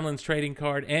of a Gremlins trading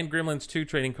card and Gremlins 2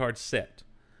 trading card set.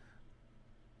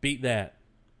 Beat that,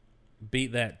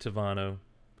 Tavano.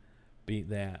 Beat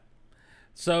that.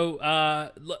 So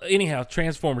anyhow,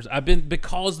 Transformers.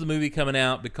 Because the movie coming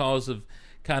out, because of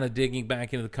kind of digging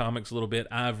back into the comics a little bit,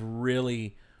 I've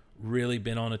really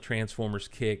been on a Transformers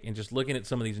kick and just looking at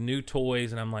some of these new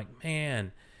toys, and I'm like,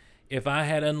 man, if I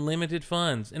had unlimited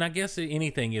funds, and I guess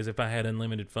anything is, if I had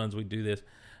unlimited funds, we'd do this.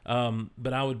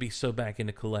 But I would be so back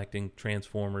into collecting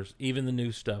Transformers, even the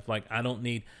new stuff. Like, I don't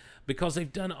need, because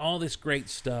they've done all this great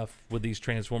stuff with these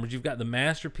Transformers. You've got the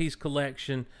Masterpiece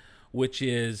Collection, which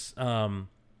is G1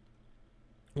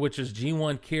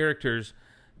 characters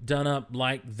done up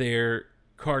like they're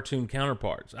cartoon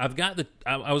counterparts. I've got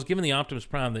I was given the Optimus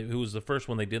Prime, who was the first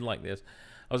one they did like this.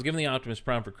 I was given the Optimus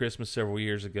Prime for Christmas several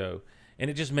years ago, and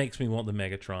it just makes me want the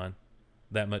Megatron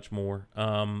that much more.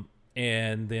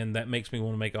 And then that makes me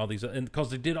want to make all these, and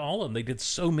because they did all of them, they did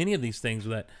so many of these things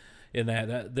with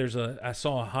that. I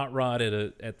saw a hot rod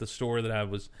at the store that I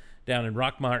was down in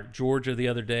Rockmart, Georgia, the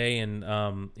other day, and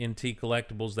NT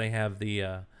Collectibles. They have he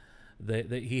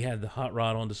had the hot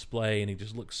rod on display, and he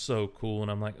just looks so cool. And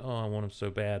I'm like, oh, I want him so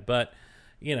bad. But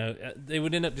they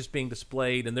would end up just being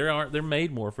displayed, and they're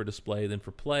made more for display than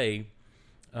for play.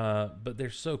 But they're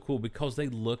so cool because they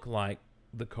look like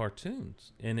the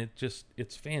cartoons, and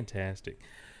it's fantastic.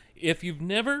 If you've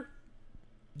never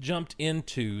jumped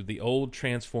into the old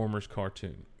Transformers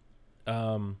cartoon,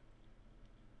 I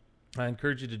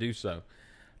encourage you to do so.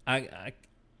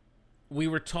 We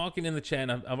were talking in the chat,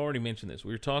 and I've already mentioned this.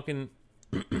 We were talking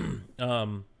in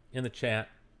the chat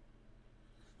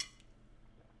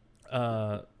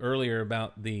earlier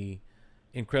about the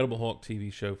Incredible Hulk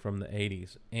TV show from the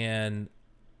 80s, and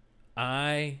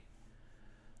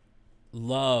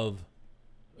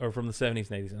from the 70s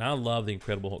and 80s, and I love the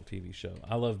Incredible Hulk TV show.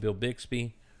 I love Bill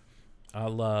Bixby. I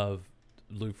love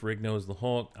Lou Ferrigno as the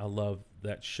Hulk. I love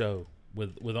that show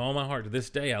with all my heart. To this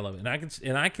day, I love it, and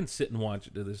I can sit and watch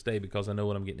it to this day because I know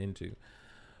what I'm getting into.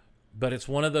 But it's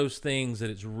one of those things that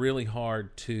it's really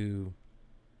hard to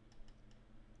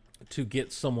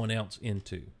get someone else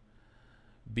into,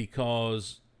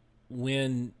 because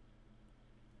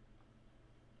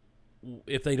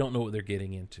if they don't know what they're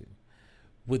getting into.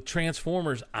 With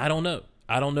Transformers, I don't know.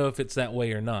 I don't know if it's that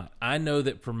way or not. I know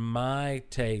that for my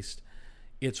taste,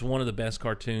 it's one of the best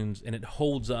cartoons, and it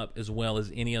holds up as well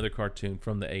as any other cartoon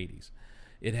from the 80s.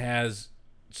 It has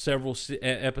several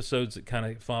episodes that kind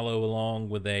of follow along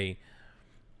with a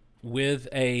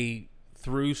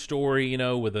through story,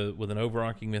 with an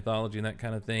overarching mythology and that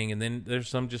kind of thing. And then there's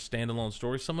some just standalone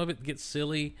stories. Some of it gets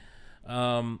silly,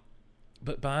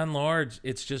 but by and large,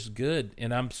 it's just good.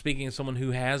 And I'm speaking as someone who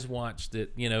has watched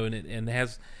it, and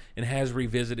has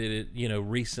revisited it,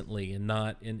 recently, and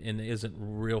isn't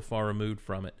real far removed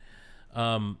from it.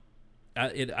 To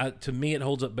me, it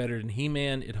holds up better than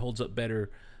He-Man. It holds up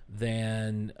better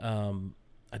than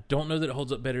I don't know that it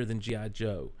holds up better than G.I.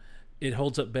 Joe. It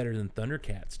holds up better than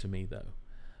Thundercats to me,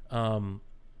 though,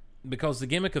 because the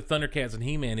gimmick of Thundercats and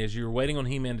He-Man is you're waiting on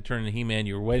He-Man to turn into He-Man.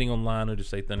 You're waiting on Lion-O to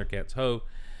say Thundercats ho.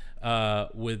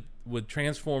 With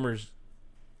Transformers,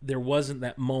 there wasn't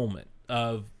that moment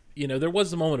of, there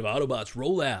was the moment of Autobots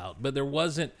roll out, but there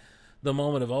wasn't the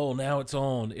moment of, oh, now it's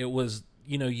on. It was,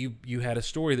 you had a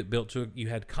story that built to, you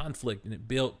had conflict, and it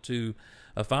built to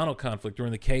a final conflict. Or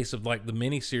in the case of like the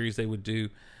miniseries they would do,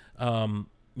 the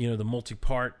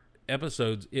multi-part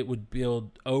episodes, it would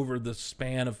build over the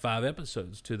span of 5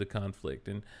 episodes to the conflict.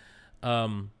 And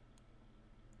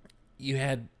you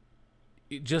had,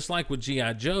 just like with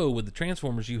G.I. Joe, with the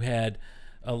Transformers, you had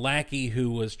a lackey who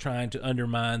was trying to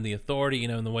undermine the authority,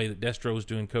 in the way that Destro was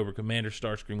doing Cobra Commander,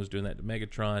 Starscream was doing that to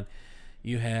Megatron.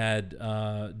 You had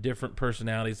different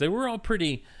personalities. They were all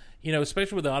pretty,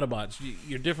 especially with the Autobots,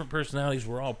 your different personalities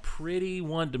were all pretty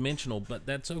one-dimensional, but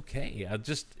that's okay.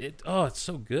 It's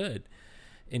so good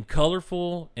and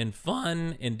colorful and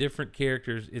fun and different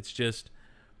characters. It's just,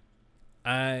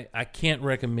 I can't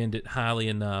recommend it highly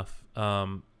enough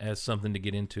as something to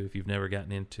get into if you've never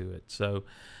gotten into it. So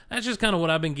that's just kind of what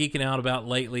I've been geeking out about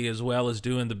lately, as well as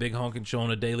doing the Big Honkin' Show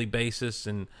on a daily basis.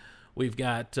 And we've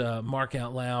got Mark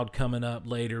Out Loud coming up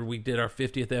later. We did our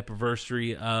 50th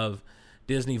anniversary of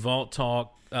Disney Vault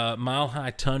Talk. Mile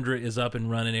High Tundra is up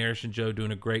and running. Erish and Joe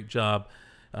doing a great job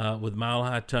with Mile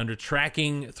High Tundra,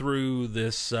 tracking through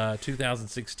this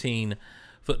 2016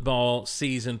 football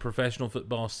season, professional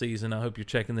football season. I hope you're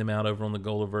checking them out over on the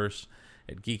Golaverse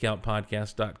at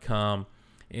geekoutpodcast.com.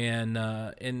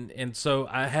 And so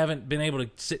I haven't been able to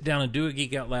sit down and do a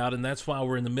Geek Out Loud, and that's why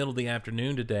we're in the middle of the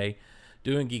afternoon today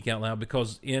doing Geek Out Loud,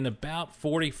 because in about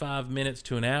 45 minutes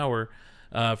to an hour,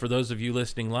 for those of you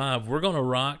listening live, we're going to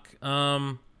rock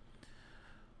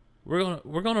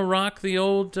we're gonna rock the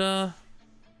old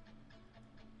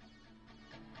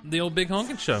Big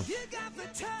Honkin' Show.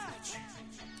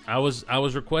 I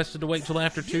was requested to wait till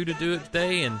after 2 to do it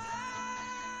today, and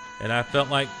I felt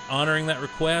like honoring that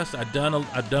request. I'd done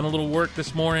a little work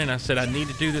this morning. I said I need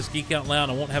to do this Geek Out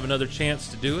Loud. I won't have another chance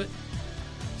to do it.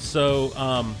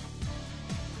 So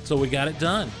we got it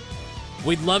done.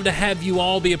 We'd love to have you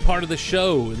all be a part of the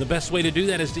show. And the best way to do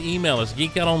that is to email us,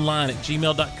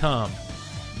 geekoutonline@gmail.com.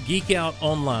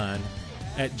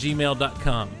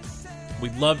 geekoutonline@gmail.com.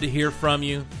 We'd love to hear from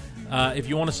you. If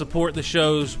you want to support the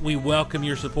shows, we welcome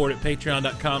your support at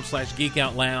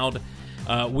patreon.com/geekoutloud.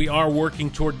 We are working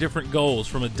toward different goals,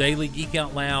 from a daily Geek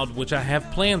Out Loud, which I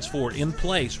have plans for in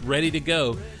place, ready to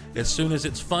go as soon as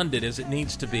it's funded as it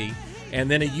needs to be, and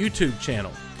then a YouTube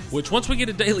channel, which once we get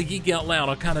a daily Geek Out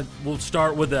Loud, we'll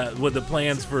start with the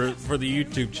plans for the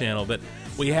YouTube channel. But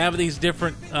we have these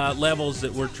different levels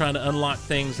that we're trying to unlock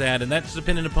things at, and that's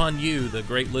dependent upon you, the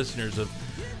great listeners of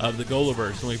the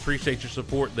Golaverse, and we appreciate your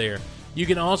support there. You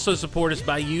can also support us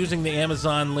by using the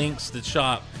Amazon links that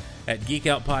shop at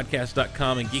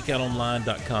geekoutpodcast.com and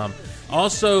geekoutonline.com.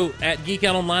 Also, at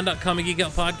geekoutonline.com and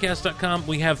geekoutpodcast.com,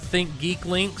 we have Think Geek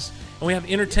links, and we have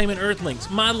Entertainment Earth links.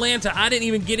 My Lanta, I didn't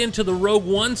even get into the Rogue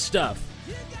One stuff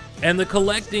and the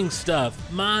collecting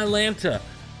stuff. My Lanta.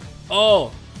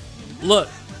 Oh, look.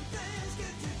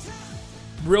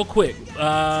 Real quick,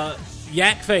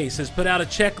 Yakface has put out a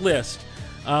checklist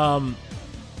of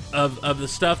the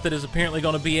stuff that is apparently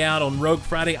going to be out on Rogue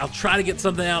Friday. I'll try to get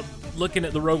something out looking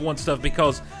at the Rogue One stuff,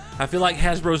 because I feel like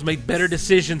Hasbro's made better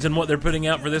decisions in what they're putting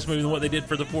out for this movie than what they did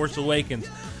for The Force Awakens.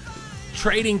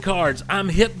 Trading cards, I'm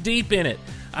hip deep in it.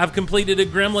 I've completed a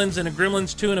Gremlins and a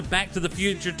Gremlins 2 and a Back to the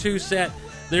Future 2 set.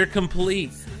 They're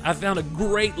complete. I found a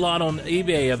great lot on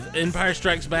eBay of Empire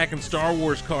Strikes Back and Star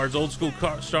Wars cards, old school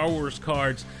Star Wars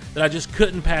cards that I just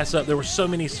couldn't pass up. There were so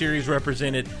many series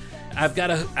represented. I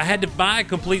had to buy a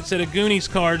complete set of Goonies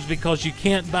cards because you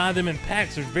can't buy them in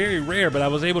packs. They're very rare, but I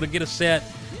was able to get a set,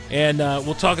 and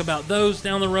we'll talk about those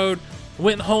down the road.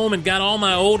 Went home and got all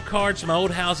my old cards from my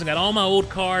old house and got all my old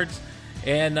cards,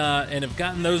 and have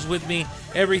gotten those with me.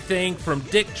 Everything from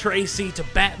Dick Tracy to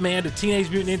Batman to Teenage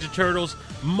Mutant Ninja Turtles,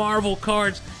 Marvel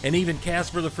cards, and even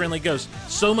Casper the Friendly Ghost.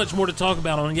 So much more to talk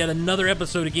about on yet another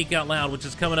episode of Geek Out Loud, which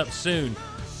is coming up soon.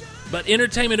 But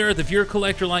Entertainment Earth, if you're a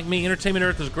collector like me, Entertainment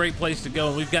Earth is a great place to go,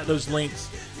 and we've got those links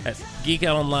at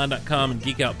geekoutonline.com and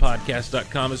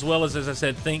geekoutpodcast.com, as well as I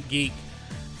said, Think Geek.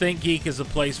 Think Geek is a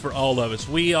place for all of us.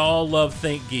 We all love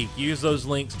Think Geek. Use those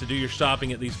links to do your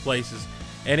shopping at these places,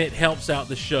 and it helps out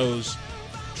the shows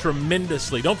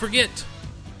tremendously. Don't forget,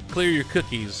 clear your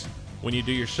cookies when you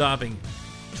do your shopping.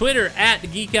 Twitter, at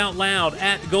Geek Out Loud,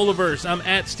 at Golaverse. I'm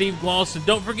at Steve Glosson.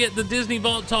 Don't forget the Disney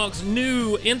Vault Talk's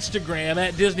new Instagram,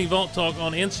 at Disney Vault Talk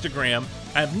on Instagram.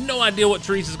 I have no idea what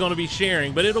Teresa's going to be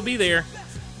sharing, but it'll be there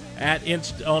on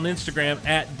Instagram,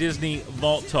 at Disney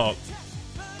Vault Talk.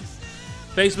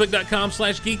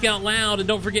 Facebook.com/GeekOutLoud. And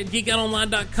don't forget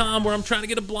GeekOutOnline.com, where I'm trying to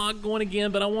get a blog going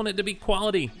again, but I want it to be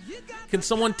quality. Can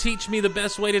someone teach me the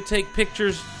best way to take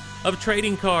pictures of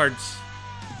trading cards?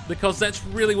 Because that's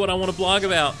really what I want to blog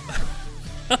about.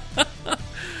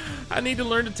 I need to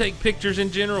learn to take pictures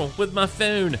in general with my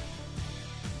phone.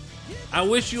 I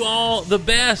wish you all the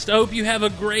best. I hope you have a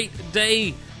great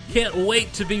day. Can't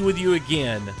wait to be with you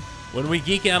again when we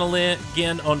geek out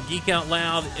again on Geek Out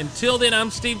Loud. Until then, I'm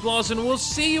Steve Glosson. We'll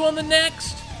see you on the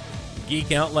next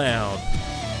Geek Out Loud.